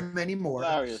listen to them anymore.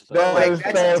 That's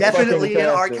that's definitely an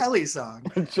R. Kelly song.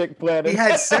 Chick Planet. He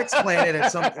had Sex Planet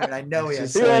at some point. I know he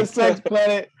has. He had Sex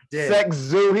Planet. Sex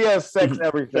Zoo. He has sex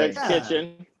everything. Sex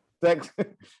Kitchen.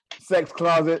 Sex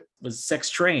Closet. Was Sex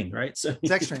Train, right? So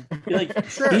Sex Train. Like,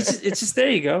 sure. It's just,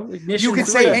 there you go. Ignition you could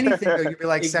say anything though. You'd be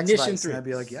like Sex Ignition Vice, and I'd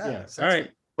be like, yeah. All right.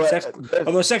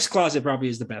 Although Sex Closet probably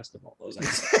is the best of all those.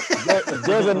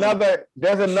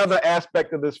 There's another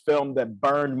aspect of this film that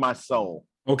burned my soul.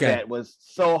 Okay. That was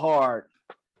so hard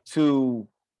to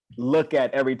look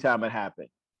at every time it happened.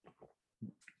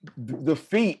 The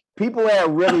feet. People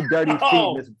had really dirty feet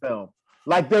in this film.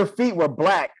 Like their feet were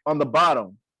black on the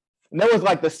bottom. And there was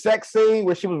like the sex scene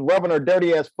where she was rubbing her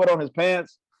dirty ass foot on his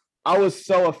pants. I was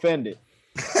so offended.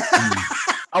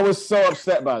 I was so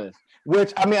upset by this.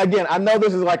 Which, I mean, again, I know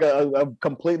this is like a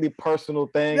completely personal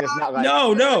thing. It's not like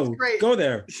no, go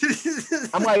there.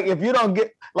 I'm like, if you don't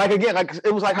get like again, like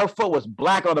it was like her foot was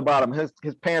black on the bottom. His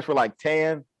pants were like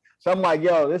tan. So I'm like,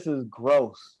 yo, this is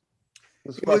gross.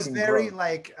 It was very gross.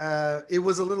 Like it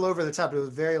was a little over the top. It was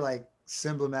very like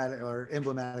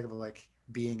emblematic of like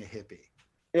being a hippie.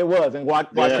 It was, and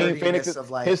Joaquin Phoenix,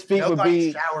 like, his feet would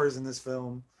be showers in this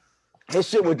film. His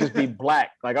shit would just be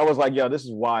black. Like I was like, yo, this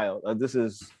is wild. This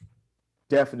is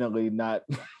definitely not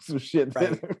some shit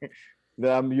that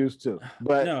I'm used to.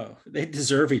 But no, they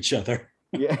deserve each other.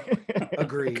 Yeah,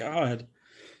 agreed. God,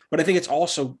 but I think it's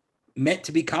also meant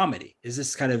to be comedy. Is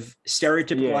this kind of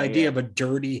stereotypical idea of a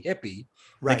dirty hippie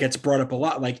that gets brought up a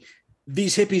lot? Like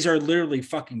these hippies are literally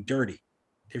fucking dirty.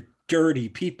 They're dirty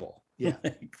people. Yeah.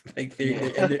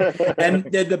 and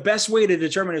the best way to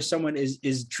determine if someone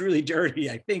is truly dirty,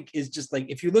 I think, is just like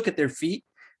if you look at their feet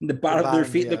and the bottom of their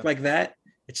feet look like that.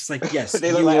 It's just like, yes,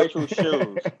 they look like actual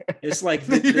shoes. It's like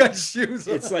you got shoes.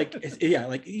 It's like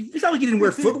like it's not like you didn't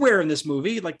wear footwear in this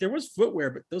movie. Like there was footwear,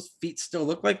 but those feet still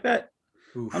look like that.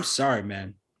 Oof. I'm sorry,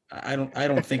 man. I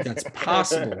don't think that's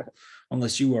possible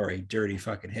unless you are a dirty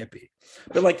fucking hippie.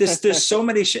 But like this, there's so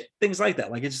many things like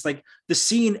that. Like it's just like the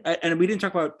scene, and we didn't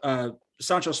talk about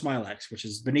Sancho Smilax, which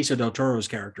is Benicio del Toro's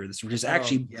character. This, which is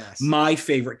actually my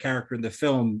favorite character in the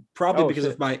film, probably because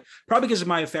of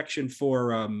my affection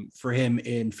for him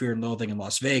in Fear and Loathing in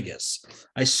Las Vegas.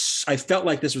 I felt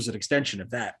like this was an extension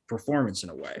of that performance in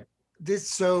a way.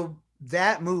 So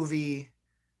that movie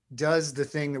does the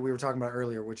thing that we were talking about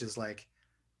earlier, which is like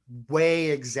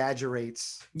way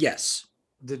exaggerates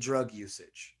the drug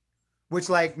usage, which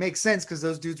like makes sense because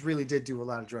those dudes really did do a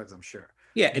lot of drugs, I'm sure.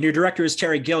 Yeah, and your director is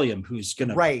Terry Gilliam, who's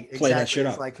gonna play that shit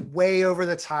up. It's like way over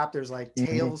the top. There's like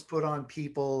tails put on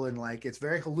people, and like it's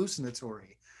very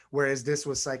hallucinatory. Whereas this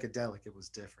was psychedelic, it was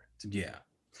different. Yeah.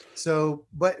 So,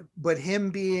 but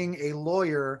him being a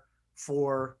lawyer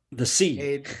for the scene,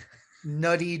 a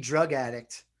nutty drug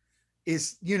addict,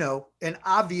 is, you know, an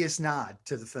obvious nod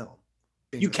to the film.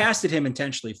 You casted him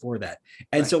intentionally for that.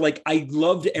 And so like I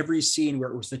loved every scene where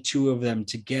it was the two of them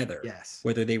together. Yes.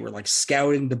 Whether they were like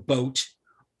scouting the boat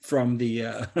from the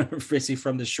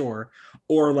from the shore,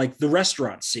 or like the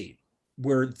restaurant scene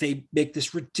where they make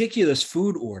this ridiculous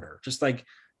food order, just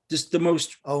the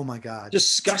most oh my god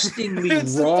disgustingly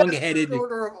wrong-headed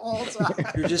order of all time.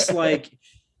 You're just like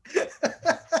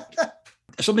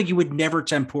something you would never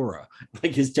tempura,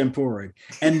 like his tempura.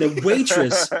 And the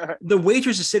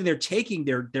waitress is sitting there taking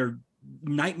their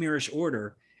nightmarish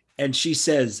order, and she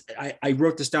says, I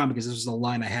wrote this down because this was a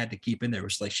line I had to keep in there.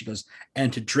 Which like she goes,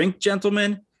 "And to drink,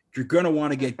 gentlemen, you're gonna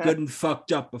want to get good and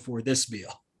fucked up before this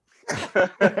meal."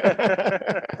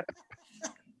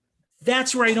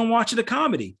 That's where I don't watch it a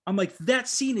comedy. I'm like, that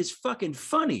scene is fucking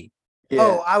funny. Yeah.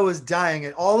 Oh, I was dying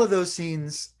at all of those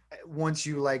scenes. Once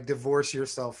you like divorce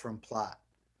yourself from plot,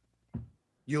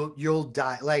 you'll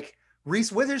die. Like Reese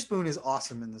Witherspoon is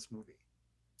awesome in this movie.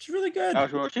 She's really good.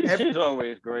 She's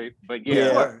always great, but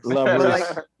yeah, love her. Like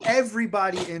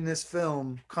everybody in this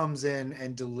film comes in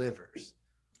and delivers.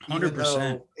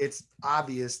 100%. It's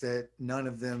obvious that none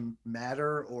of them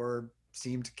matter or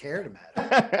seem to care to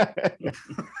matter.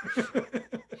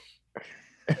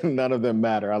 None of them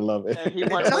matter. I love it.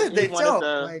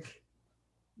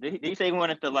 Did he say he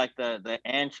wanted the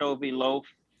anchovy loaf?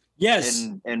 Yes.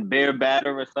 And beer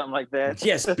batter or something like that?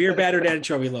 Yes, beer battered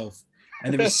anchovy loaf.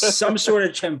 And there was some sort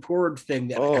of tempura thing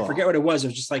that I forget what it was. It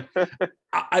was just like,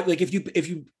 I like if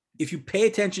you pay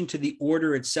attention to the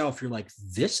order itself, you're like,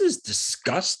 this is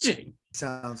disgusting.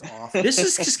 Sounds awful. This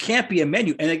just can't be a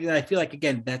menu. And I feel like,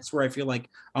 again, that's where I feel like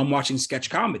I'm watching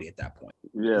sketch comedy at that point.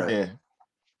 Yeah.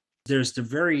 There's the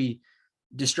very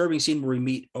disturbing scene where we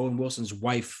meet Owen Wilson's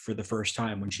wife for the first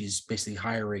time when she's basically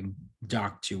hiring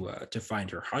Doc to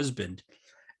find her husband.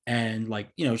 And like,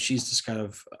 you know, she's just kind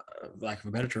of, lack of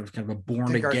a better term, kind of a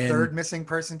born again. Our third missing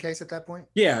person case at that point?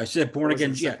 Yeah, she's a born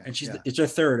again. Yeah, and it's her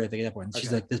third, I think, at that point.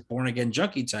 She's like this born again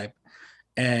junkie type.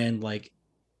 And like,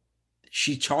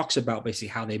 she talks about basically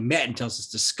how they met and tells this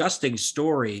disgusting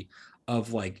story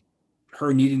of like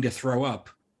her needing to throw up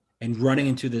and running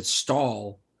into the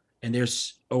stall. And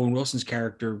there's Owen Wilson's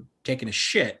character taking a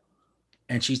shit.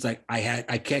 And she's like,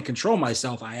 I can't control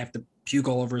myself. I have to puke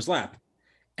all over his lap.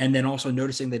 And then also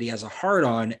noticing that he has a heart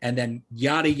on, and then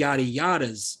yada, yada,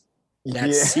 yadas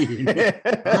that scene.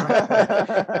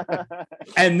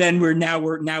 And then we're a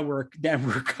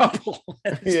couple.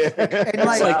 And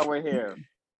like, we're here.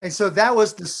 And so that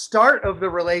was the start of the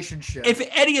relationship. If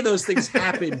any of those things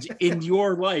happened in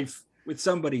your life with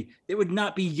somebody, it would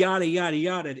not be yada, yada,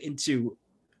 yada into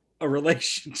a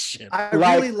relationship. I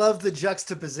really love the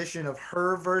juxtaposition of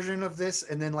her version of this,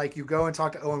 and then like you go and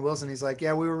talk to Owen Wilson, he's like,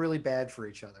 yeah, we were really bad for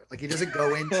each other. Like he doesn't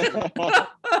go into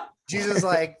Jesus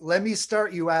like, let me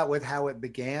start you out with how it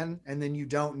began, and then you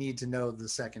don't need to know the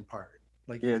second part.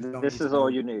 Like, yeah, this is all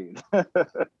you need.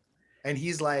 And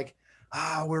he's like,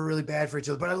 we're really bad for each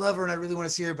other, but I love her and I really want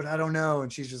to see her, but I don't know.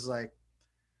 And she's just like,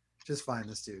 just find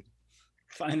this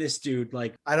dude.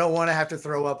 Like, I don't want to have to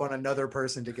throw up on another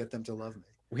person to get them to love me.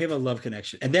 We have a love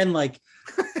connection. And then like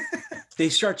they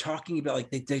start talking about like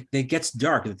they gets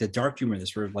dark. The dark humor in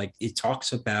this, where like it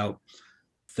talks about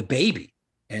the baby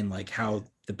and like how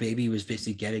the baby was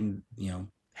basically getting, you know,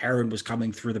 heroin was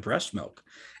coming through the breast milk.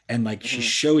 And like she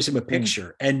shows him a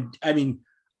picture. And I mean,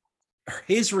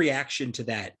 his reaction to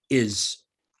that is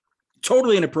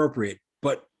totally inappropriate,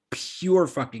 but pure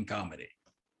fucking comedy.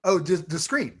 Oh, the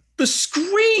scream. The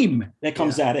scream that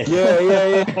comes out of it.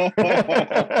 Yeah.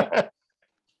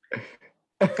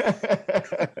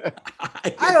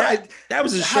 That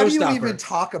was a showstopper. How do you even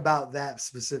talk about that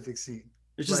specific scene?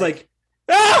 It's just like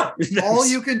All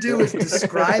you can do is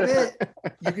describe it.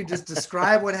 You can just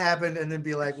describe what happened and then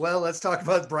be like, well, let's talk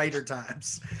about brighter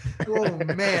times. Oh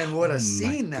man, what a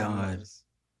scene that was.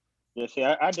 Yeah, see,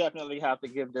 I definitely have to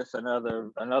give this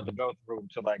another go through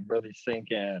to like really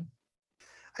sink in.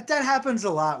 That happens a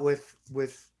lot with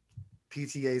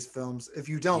PTA's films. If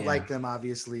you don't like them,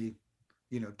 obviously,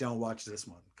 don't watch this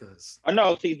one because I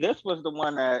know. See, this was the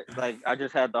one that like I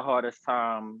just had the hardest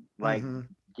time like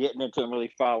getting into and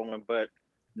really following. But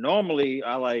normally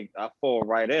I fall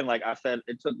right in. Like I said,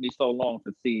 it took me so long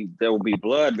to see There Will Be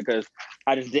Blood because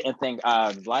I just didn't think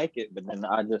I'd like it. But then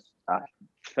I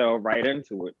fell right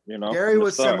into it. Gary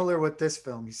was similar with this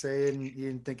film. He said he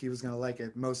didn't think he was going to like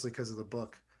it, mostly because of the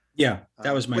book. Yeah,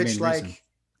 that was my main reason.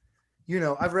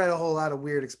 I've read a whole lot of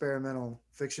weird experimental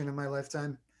fiction in my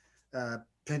lifetime.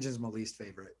 Pynchon's my least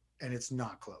favorite, and it's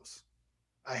not close.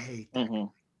 I hate that.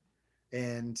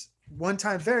 And one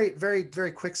time, very, very,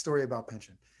 very quick story about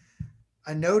Pynchon.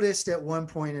 I noticed at one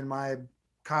point in my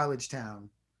college town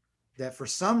that for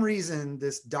some reason,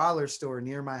 this dollar store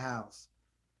near my house,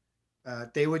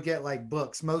 they would get like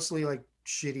books, mostly like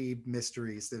shitty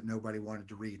mysteries that nobody wanted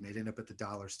to read, and they'd end up at the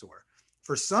dollar store.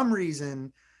 For some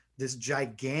reason, this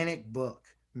gigantic book,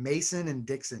 Mason and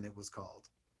Dixon, it was called,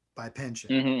 by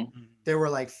Pynchon. There were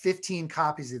like 15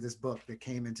 copies of this book that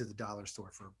came into the dollar store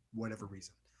for whatever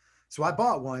reason. So I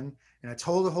bought one and I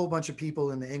told a whole bunch of people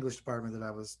in the English department that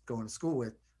I was going to school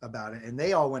with about it, and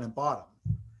they all went and bought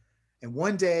them. And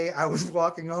one day I was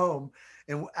walking home,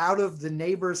 and out of the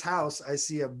neighbor's house, I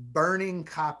see a burning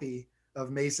copy of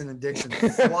Mason and Dixon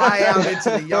fly out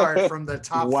into the yard from the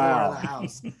top floor of the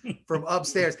house, from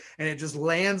upstairs, and it just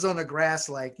lands on the grass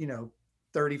like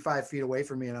 35 feet away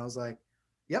from me. And I was like,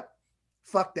 "Yep,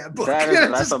 fuck that book." I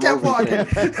just kept walking.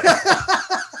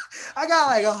 I got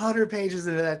like 100 pages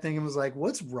into that thing and was like,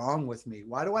 "What's wrong with me?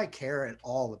 Why do I care at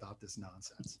all about this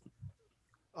nonsense?"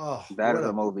 Oh, that is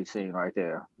a movie scene right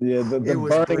there. Yeah, the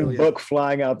burning book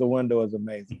flying out the window is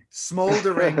amazing.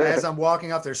 Smoldering as I'm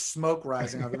walking off, there's smoke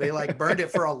rising up. They like burned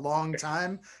it for a long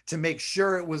time to make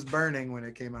sure it was burning when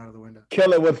it came out of the window.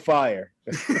 Kill it with fire.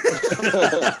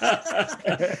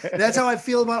 That's how I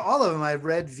feel about all of them. I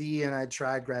read V and I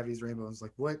tried Gravity's Rainbow. I was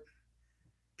like, what?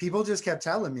 People just kept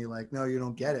telling me like, no, you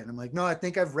don't get it. And I'm like, no, I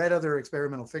think I've read other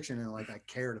experimental fiction and like I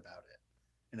cared about it.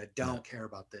 And I don't care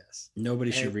about this. Nobody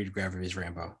should read Gravity's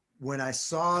Rainbow. When I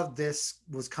saw this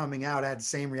was coming out, I had the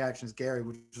same reaction as Gary,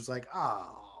 which was like,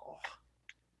 oh,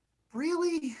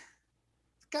 really? This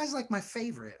guy's like my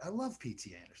favorite. I love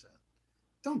P.T. Anderson.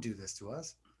 Don't do this to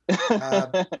us.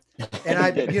 And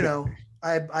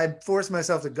I forced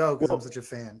myself to go because I'm such a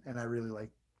fan, and I really like.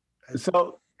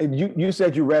 So you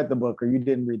said you read the book, or you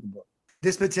didn't read the book?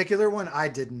 This particular one, I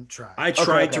didn't try. I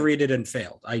tried to read it and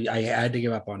failed. I had to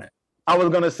give up on it. I was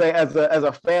going to say, as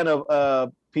a fan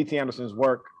of P.T. Anderson's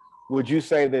work, would you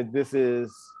say that this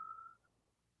is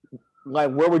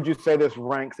like, where would you say this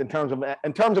ranks in terms of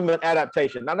an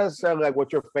adaptation? Not necessarily like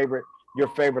what's your favorite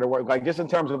work, like just in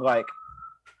terms of like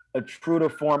a true to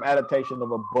form adaptation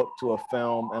of a book to a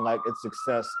film and like its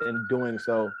success in doing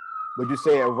so. Would you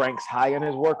say it ranks high in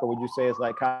his work, or would you say it's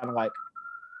like kind of like,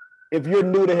 if you're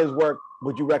new to his work,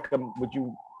 would you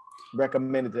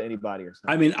recommend it to anybody or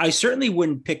something? I mean, I certainly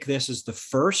wouldn't pick this as the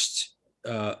first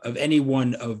of any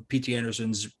one of P.T.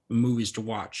 Anderson's movies to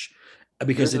watch,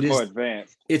 because it is more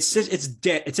advanced. It's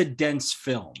a dense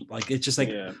film. Like it's just like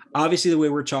obviously the way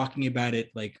we're talking about it,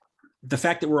 like the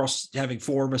fact that we're all having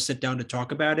four of us sit down to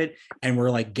talk about it and we're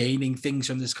like gaining things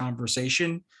from this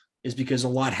conversation is because a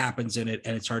lot happens in it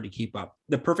and it's hard to keep up.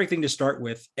 The perfect thing to start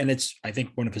with, and it's I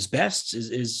think one of his best,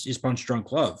 is Punch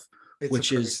Drunk Love. I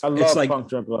love Punch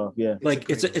Drunk Love. Yeah, like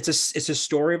it's a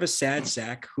story of a sad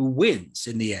sack who wins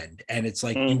in the end, and it's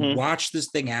like you watch this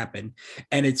thing happen,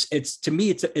 and it's to me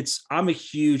it's I'm a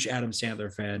huge Adam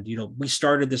Sandler fan. We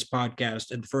started this podcast,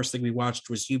 and the first thing we watched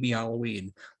was Hubie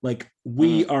Halloween. Like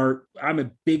I'm a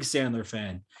big Sandler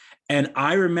fan, and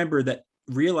I remember that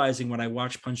realizing when I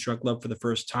watched Punch Drunk Love for the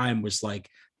first time was like,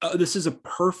 oh, this is a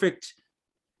perfect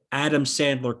Adam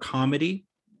Sandler comedy.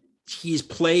 He's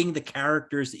playing the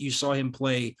characters that you saw him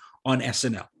play on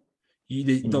SNL.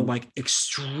 The like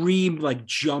extreme like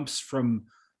jumps from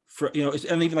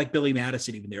and even like Billy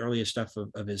Madison, even the earliest stuff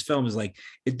of his film is like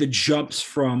the jumps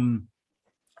from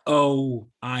I'm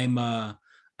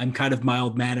kind of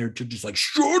mild mannered to just like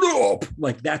shut up,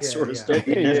 like that sort of stuff.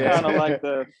 It's kind of like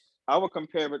I would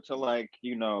compare it to like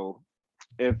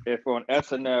if on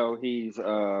SNL he's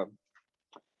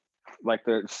like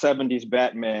the 70s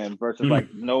Batman versus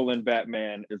like Nolan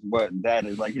Batman is what that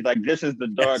is. Like he's like, this is the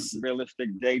dark,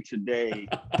 realistic day-to-day.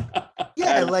 Yeah,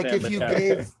 Adam like if Sandler you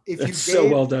character. gave So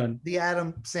well done. the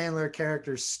Adam Sandler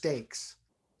character stakes.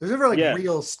 There's never like Yeah.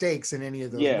 real stakes in any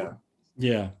of those. Yeah. movies.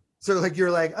 Yeah. So like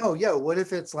you're like, oh yo, what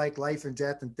if it's like life and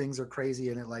death and things are crazy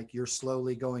and it like you're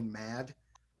slowly going mad,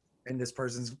 and this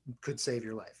person's could save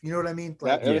your life. You know what I mean?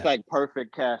 Like, It was like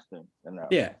perfect casting.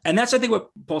 Yeah, and that's I think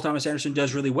what Paul Thomas Anderson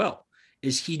does really well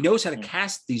is he knows how to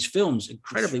cast these films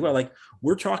incredibly well. Like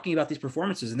we're talking about these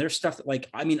performances, and there's stuff that like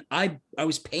I mean I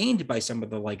was pained by some of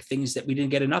the like things that we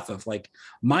didn't get enough of, like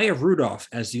Maya Rudolph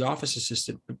as the office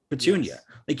assistant Petunia. Yes.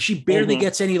 Like she barely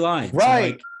gets any lines.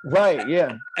 Right, Like, right,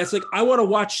 yeah. it's like I want to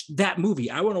watch that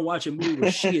movie. I want to watch a movie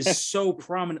where she is so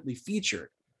prominently featured,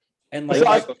 and It's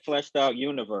like like a fleshed out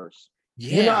universe.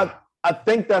 yeah, You know, I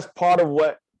think that's part of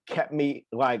what kept me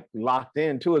like locked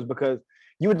in too, is because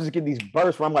you would just get these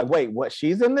bursts where I'm like, wait, what?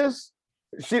 She's in this?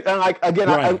 She and like again,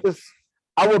 Right.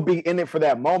 I would be in it for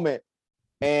that moment,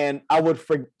 and I would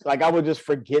just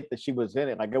forget that she was in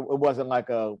it. Like it wasn't like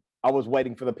I was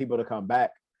waiting for the people to come back,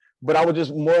 but I was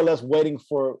just more or less waiting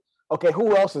for, okay,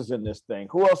 who else is in this thing?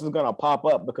 Who else is gonna pop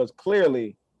up? Because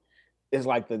clearly, it's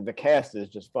like the cast is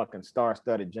just fucking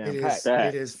star-studded, jam-packed.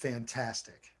 it is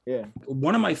fantastic. Yeah.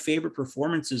 one of my favorite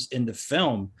performances in the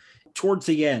film towards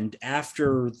the end,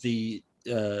 after the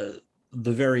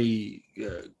very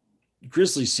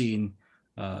grisly scene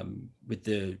with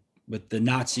the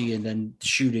Nazi and then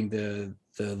shooting the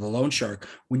loan shark,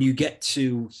 when you get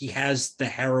to he has the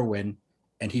heroin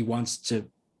and he wants to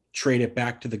trade it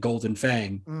back to the Golden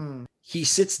Fang. He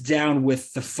sits down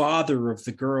with the father of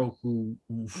the girl who,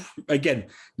 again,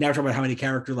 now we're talking about how many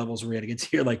character levels we're going to get to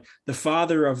here. Like the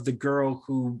father of the girl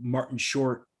who Martin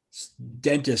Short's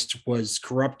dentist was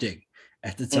corrupting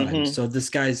at the time. So this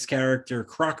guy's character,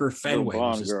 Crocker Fenway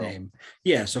was his name.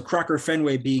 Yeah. So Crocker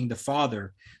Fenway being the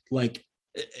father, like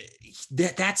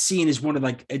that scene is one of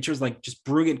like, it was like just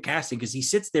brilliant casting because he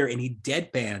sits there and he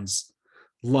deadpans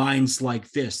lines like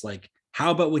this, like,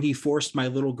 how about when he forced my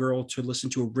little girl to listen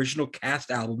to original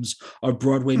cast albums of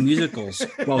Broadway musicals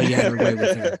while he had her way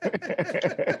with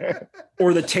her?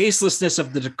 Or the tastelessness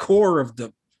of the decor of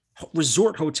the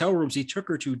resort hotel rooms he took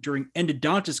her to during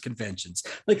endodontist conventions.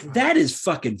 Like that is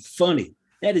fucking funny.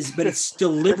 That is, but it's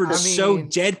delivered so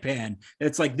deadpan.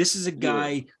 It's like, this is a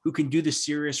guy who can do the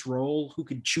serious role, who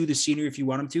can chew the scenery if you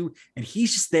want him to. And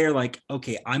he's just there like,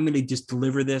 okay, I'm going to just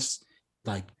deliver this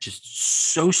like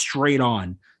just so straight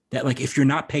on that like if you're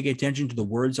not paying attention to the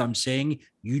words I'm saying,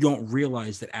 you don't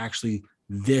realize that actually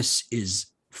this is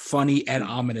funny and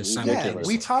ominous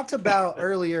simultaneously. We talked about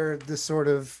earlier the sort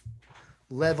of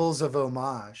levels of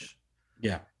homage.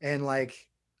 Yeah. And like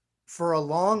for a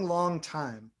long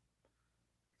time,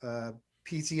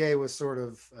 PTA was sort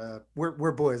of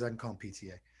we're boys, I can call him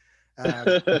PTA.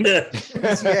 PTA.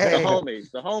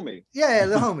 The homie. Yeah,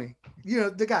 the homie. You know,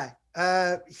 the guy.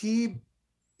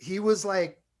 He was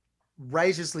like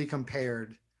righteously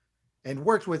compared and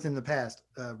worked with in the past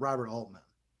Robert Altman.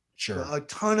 Sure. A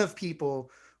ton of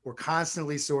people were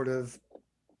constantly sort of,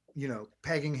 you know,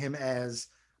 pegging him as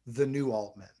the new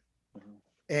Altman.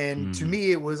 And to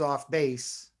me, it was off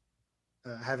base,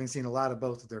 having seen a lot of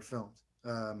both of their films.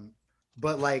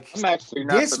 But like, I'm actually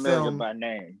not this familiar film, by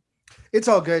name. It's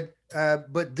all good.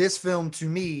 But this film to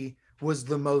me was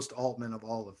the most Altman of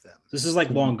all of them. This is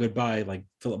like Long Goodbye, like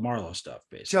Philip Marlowe stuff,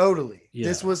 basically. Totally. Yeah.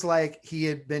 This was like he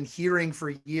had been hearing for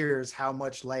years how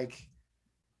much like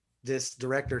this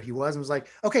director he was, and was like,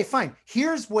 okay, fine.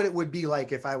 Here's what it would be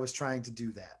like if I was trying to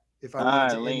do that. If I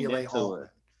wanted to emulate Altman.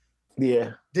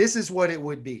 Yeah. This is what it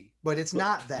would be, but it's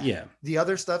not that. Yeah. The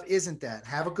other stuff isn't that.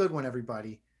 Have a good one,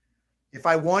 everybody. If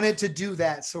I wanted to do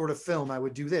that sort of film, I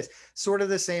would do this. Sort of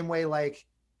the same way, like,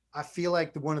 I feel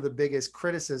like one of the biggest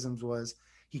criticisms was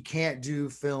he can't do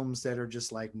films that are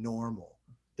just like normal,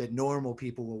 that normal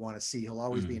people will want to see. He'll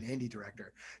always be an indie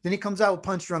director. Then he comes out with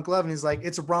Punch Drunk Love and he's like,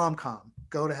 it's a rom-com.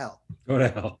 Go to hell. Go to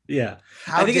hell. Yeah.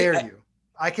 How dare you?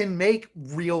 I can make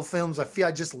real films.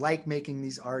 I just like making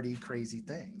these arty, crazy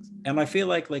things. And I feel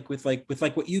like with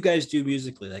what you guys do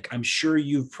musically, like I'm sure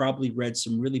you've probably read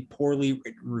some really poorly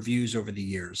written reviews over the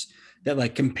years that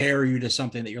like compare you to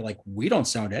something that you're like, we don't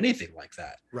sound anything like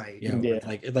that. Right. You know,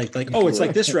 like, oh, it's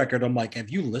like this record. I'm like,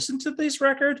 have you listened to this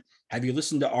record? Have you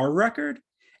listened to our record?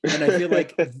 And I feel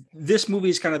like this movie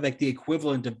is kind of like the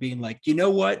equivalent of being like, you know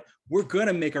what? We're going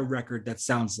to make a record that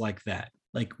sounds like that.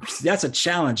 Like that's a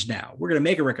challenge now. We're gonna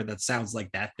make a record that sounds like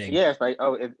that thing. Yeah, it's like,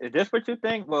 oh, is this what you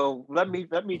think? Well, let me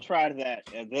try that,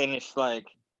 and then it's like,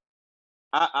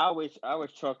 I always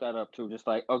chalk that up to just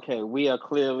like, okay, we are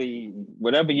clearly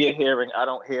whatever you're hearing, I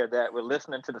don't hear that. We're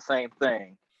listening to the same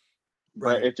thing,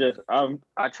 but it just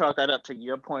I chalk that up to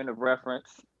your point of reference.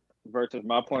 versus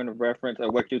my point of reference,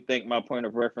 or what you think my point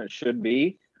of reference should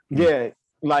be. Yeah,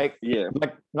 like Yeah.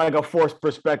 like a forced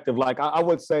perspective. Like I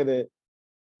would say that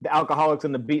the Alcoholics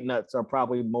and the Beatnuts are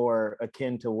probably more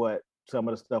akin to what some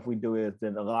of the stuff we do is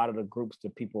than a lot of the groups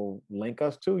that people link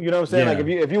us to. You know what I'm saying? Like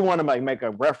Yeah. if you want to like make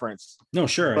a reference, No,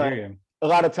 sure, I but hear you. a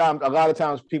lot of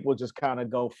times people just kind of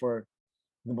go for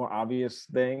the more obvious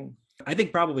thing. I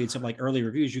think probably in some like early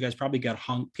reviews, you guys probably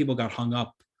people got hung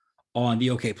up on the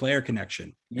OK Player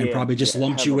connection and Yeah, probably just yeah,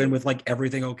 lumped you in heavily. with like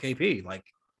everything OKP. Like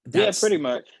Yeah, that's pretty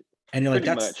much. and you're like,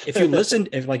 pretty that's much.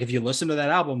 if you listen to that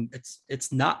album,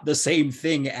 it's not the same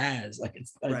thing as like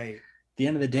it's like, Right. at the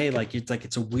end of the day, like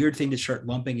it's a weird thing to start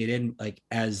lumping it in like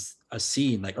as a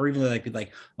scene, like or even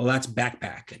like oh that's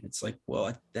Backpack, and it's like, well,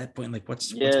 at that point, like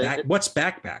what's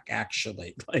Backpack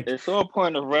actually like? It's all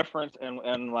point of reference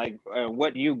and like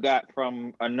what you got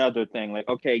from another thing. Like,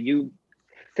 okay,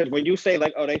 because when you say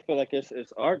like, oh, they feel like it's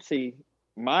artsy,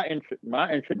 my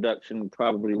introduction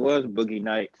probably was Boogie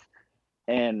Nights,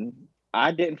 and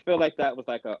I didn't feel like that was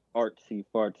like a artsy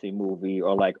fartsy movie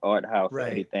or like art house Right.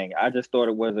 or anything. I just thought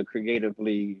it was a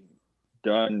creatively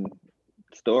done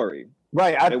story.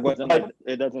 Right. It wasn't like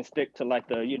it doesn't stick to like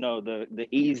the the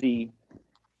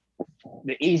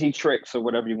easy tricks or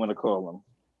whatever you want to call them.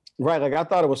 Right, like I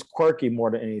thought it was quirky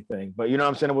more than anything, but you know what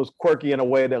I'm saying? It was quirky in a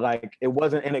way that like it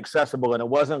wasn't inaccessible, and it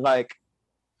wasn't like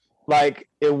it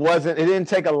didn't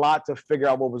take a lot to figure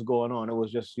out what was going on. It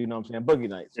was just, you know what I'm saying, Boogie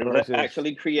Nights. It was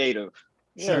actually creative.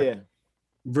 Sure. Yeah.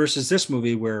 Versus this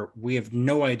movie where we have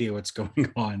no idea what's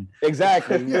going on.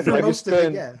 Exactly. Yeah, for Like most of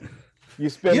it, yeah. You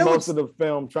spend You know most of the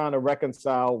film trying to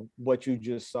reconcile what you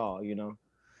just saw, you know.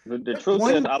 The truth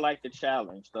is, I like the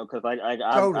challenge though, because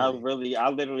Totally. I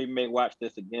literally may watch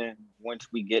this again once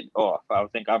we get off. I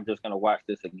think I'm just gonna watch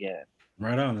this again.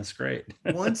 Right on, that's great.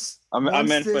 I'm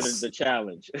in for the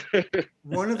challenge.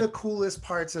 One of the coolest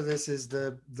parts of this is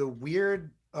the weird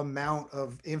amount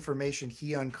of information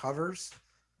he uncovers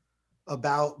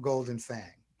about Golden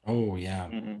Fang. Oh yeah.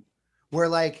 Mm-hmm. Where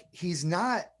like he's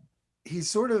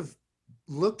sort of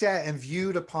looked at and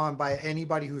viewed upon by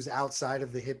anybody who's outside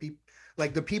of the hippie,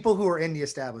 like the people who are in the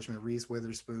establishment, Reese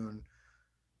Witherspoon,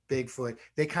 Bigfoot,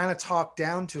 they kind of talk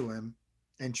down to him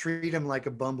and treat him like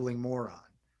a bumbling moron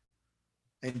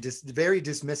and just very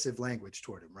dismissive language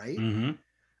toward him, right?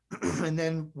 Mm-hmm. And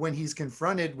then when he's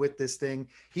confronted with this thing,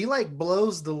 he like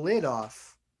blows the lid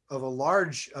off of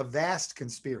a vast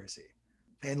conspiracy.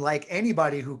 And like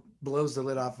anybody who blows the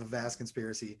lid off of a vast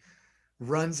conspiracy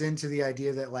runs into the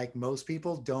idea that like most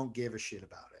people don't give a shit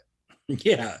about it.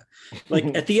 Yeah. Like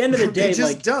at the end of the day, they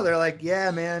just like don't. They're like,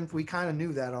 yeah, man, we kind of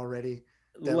knew that already.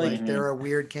 That like there Mhm. are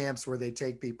weird camps where they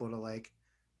take people to like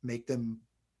make them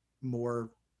more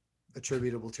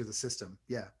attributable to the system.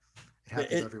 Yeah. It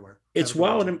happens everywhere. It's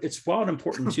wild and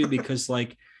important too, because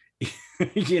like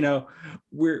you know,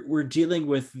 we're dealing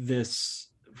with this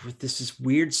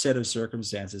weird set of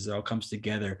circumstances that all comes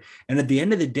together, and at the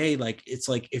end of the day, like it's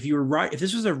like if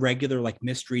this was a regular like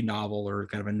mystery novel or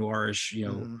kind of a noirish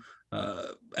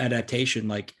adaptation,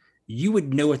 like you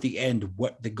would know at the end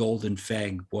what the Golden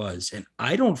Fang was, and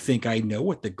I don't think I know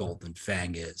what the Golden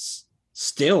Fang is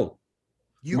still.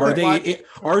 Are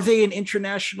they an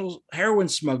international heroin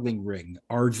smuggling ring?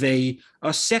 Are they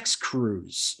a sex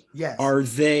cruise? Yes. Are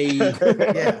they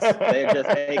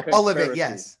yes. All of it,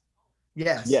 yes.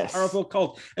 Yes. Yes. Powerful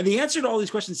cult. And the answer to all these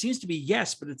questions seems to be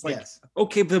yes, but it's like, yes.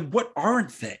 Okay, but what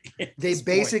aren't they? They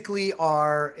basically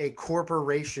are a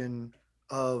corporation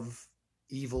of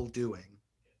evil doing,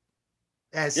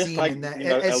 as Just seen like, in that, you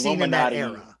know, as seen in that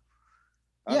era.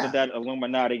 Under that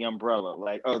Illuminati umbrella,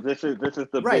 like, oh, this is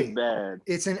the Right. big bad.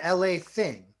 It's an LA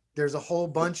thing. There's a whole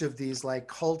bunch of these like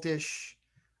cultish.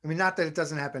 I mean, not that it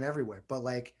doesn't happen everywhere, but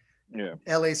like, yeah,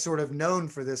 LA's sort of known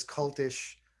for this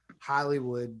cultish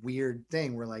Hollywood weird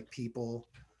thing where like people,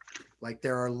 like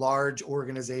there are large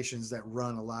organizations that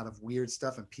run a lot of weird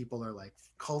stuff, and people are like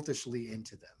cultishly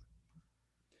into them.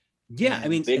 Yeah, I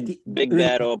mean, big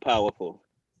bad, all powerful.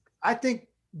 I think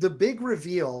the big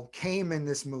reveal came in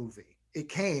this movie. It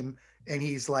came, and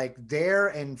he's like there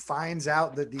and finds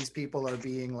out that these people are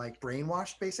being like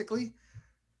brainwashed, basically.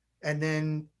 And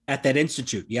then at that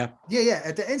institute, yeah,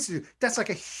 at the institute, that's like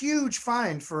a huge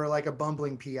find for like a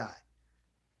bumbling PI.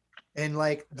 And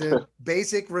like the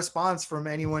basic response from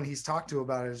anyone he's talked to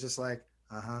about it is just like,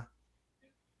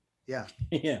 yeah,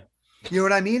 yeah. You know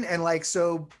what I mean? And like,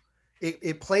 so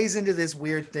it plays into this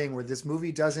weird thing where this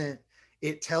movie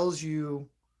it tells you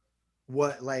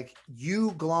what, like,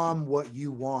 you glom what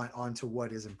you want onto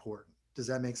what is important. Does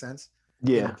that make sense?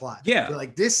 Yeah. In the plot. Yeah. You're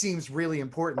like, this seems really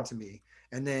important to me.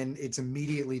 And then it's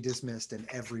immediately dismissed in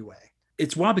every way.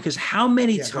 it's wild because how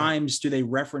many Yeah, go ahead. times do they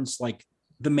reference like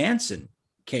the Manson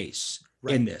case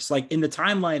in this? Like in the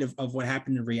timeline of what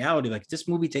happened in reality, like this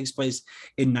movie takes place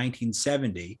in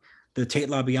 1970. The Tate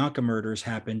LaBianca murders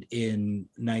happened in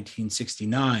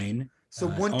 1969. So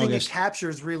one thing it August.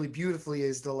 captures really beautifully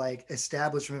is the like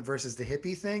establishment versus the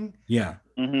hippie thing. Yeah.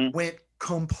 Went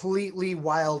completely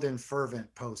wild and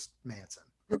fervent post Manson.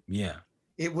 Yeah.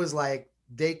 It was like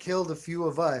they killed a few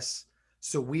of us,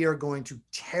 so we are going to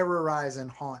terrorize and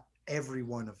haunt every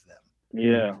one of them.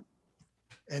 Yeah.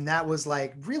 And that was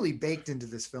like really baked into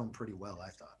this film pretty well, I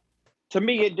thought. To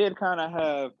me, it did kind of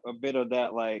have a bit of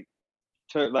that, like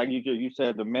you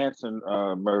said, the Manson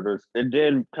murders. It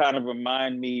did kind of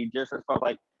remind me just as far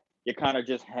like you're kind of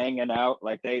just hanging out.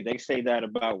 Like they say that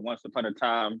about Once Upon a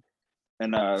Time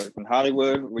in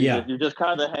Hollywood, where you're just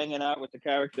kind of hanging out with the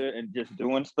character and just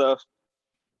doing stuff.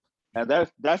 And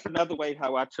that's another way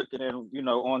how I took it in,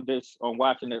 on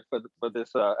watching it for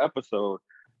this episode.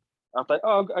 I was like,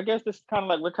 oh, I guess this is kind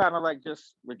of like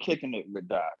we're kicking it with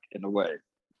Doc in a way.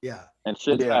 Yeah. And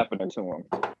shit's happening to him.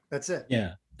 That's it.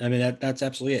 Yeah. I mean, that's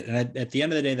absolutely it. And at the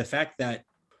end of the day, the fact that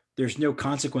there's no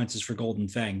consequences for Golden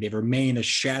Fang, they remain a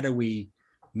shadowy,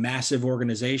 massive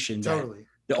organization. Totally.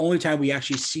 The only time we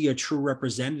actually see a true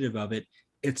representative of it,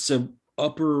 it's a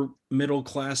upper middle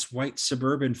class white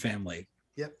suburban family.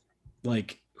 Yep.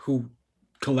 Like who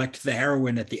collect the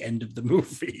heroin at the end of the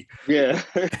movie. Yeah.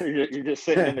 You're just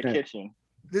sitting in the kitchen.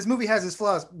 This movie has its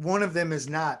flaws. One of them is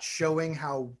not showing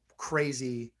how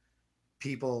crazy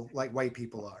people like white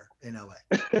people are in LA.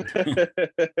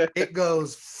 It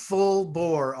goes full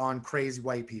bore on crazy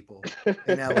white people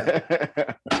in LA.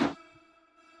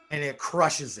 And it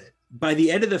crushes it. By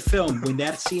the end of the film, when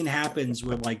that scene happens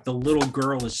where like the little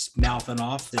girl is mouthing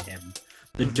off to him,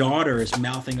 the daughter is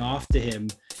mouthing off to him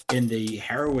in the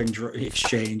heroin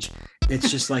exchange, it's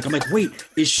just like, I'm like, wait,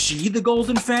 is she the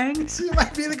Golden Fang? She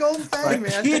might be the Golden Fang,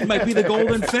 man. Kid might be the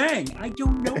Golden Fang. I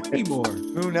don't know anymore.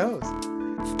 Who knows?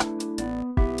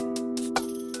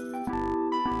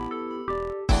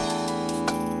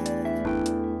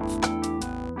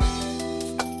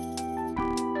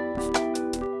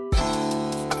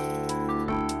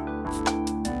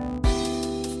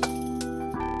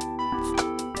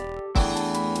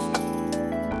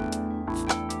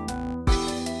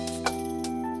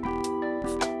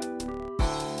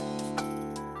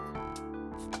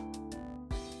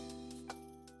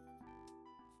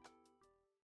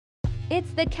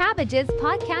 It's the Cabbages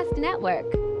Podcast Network.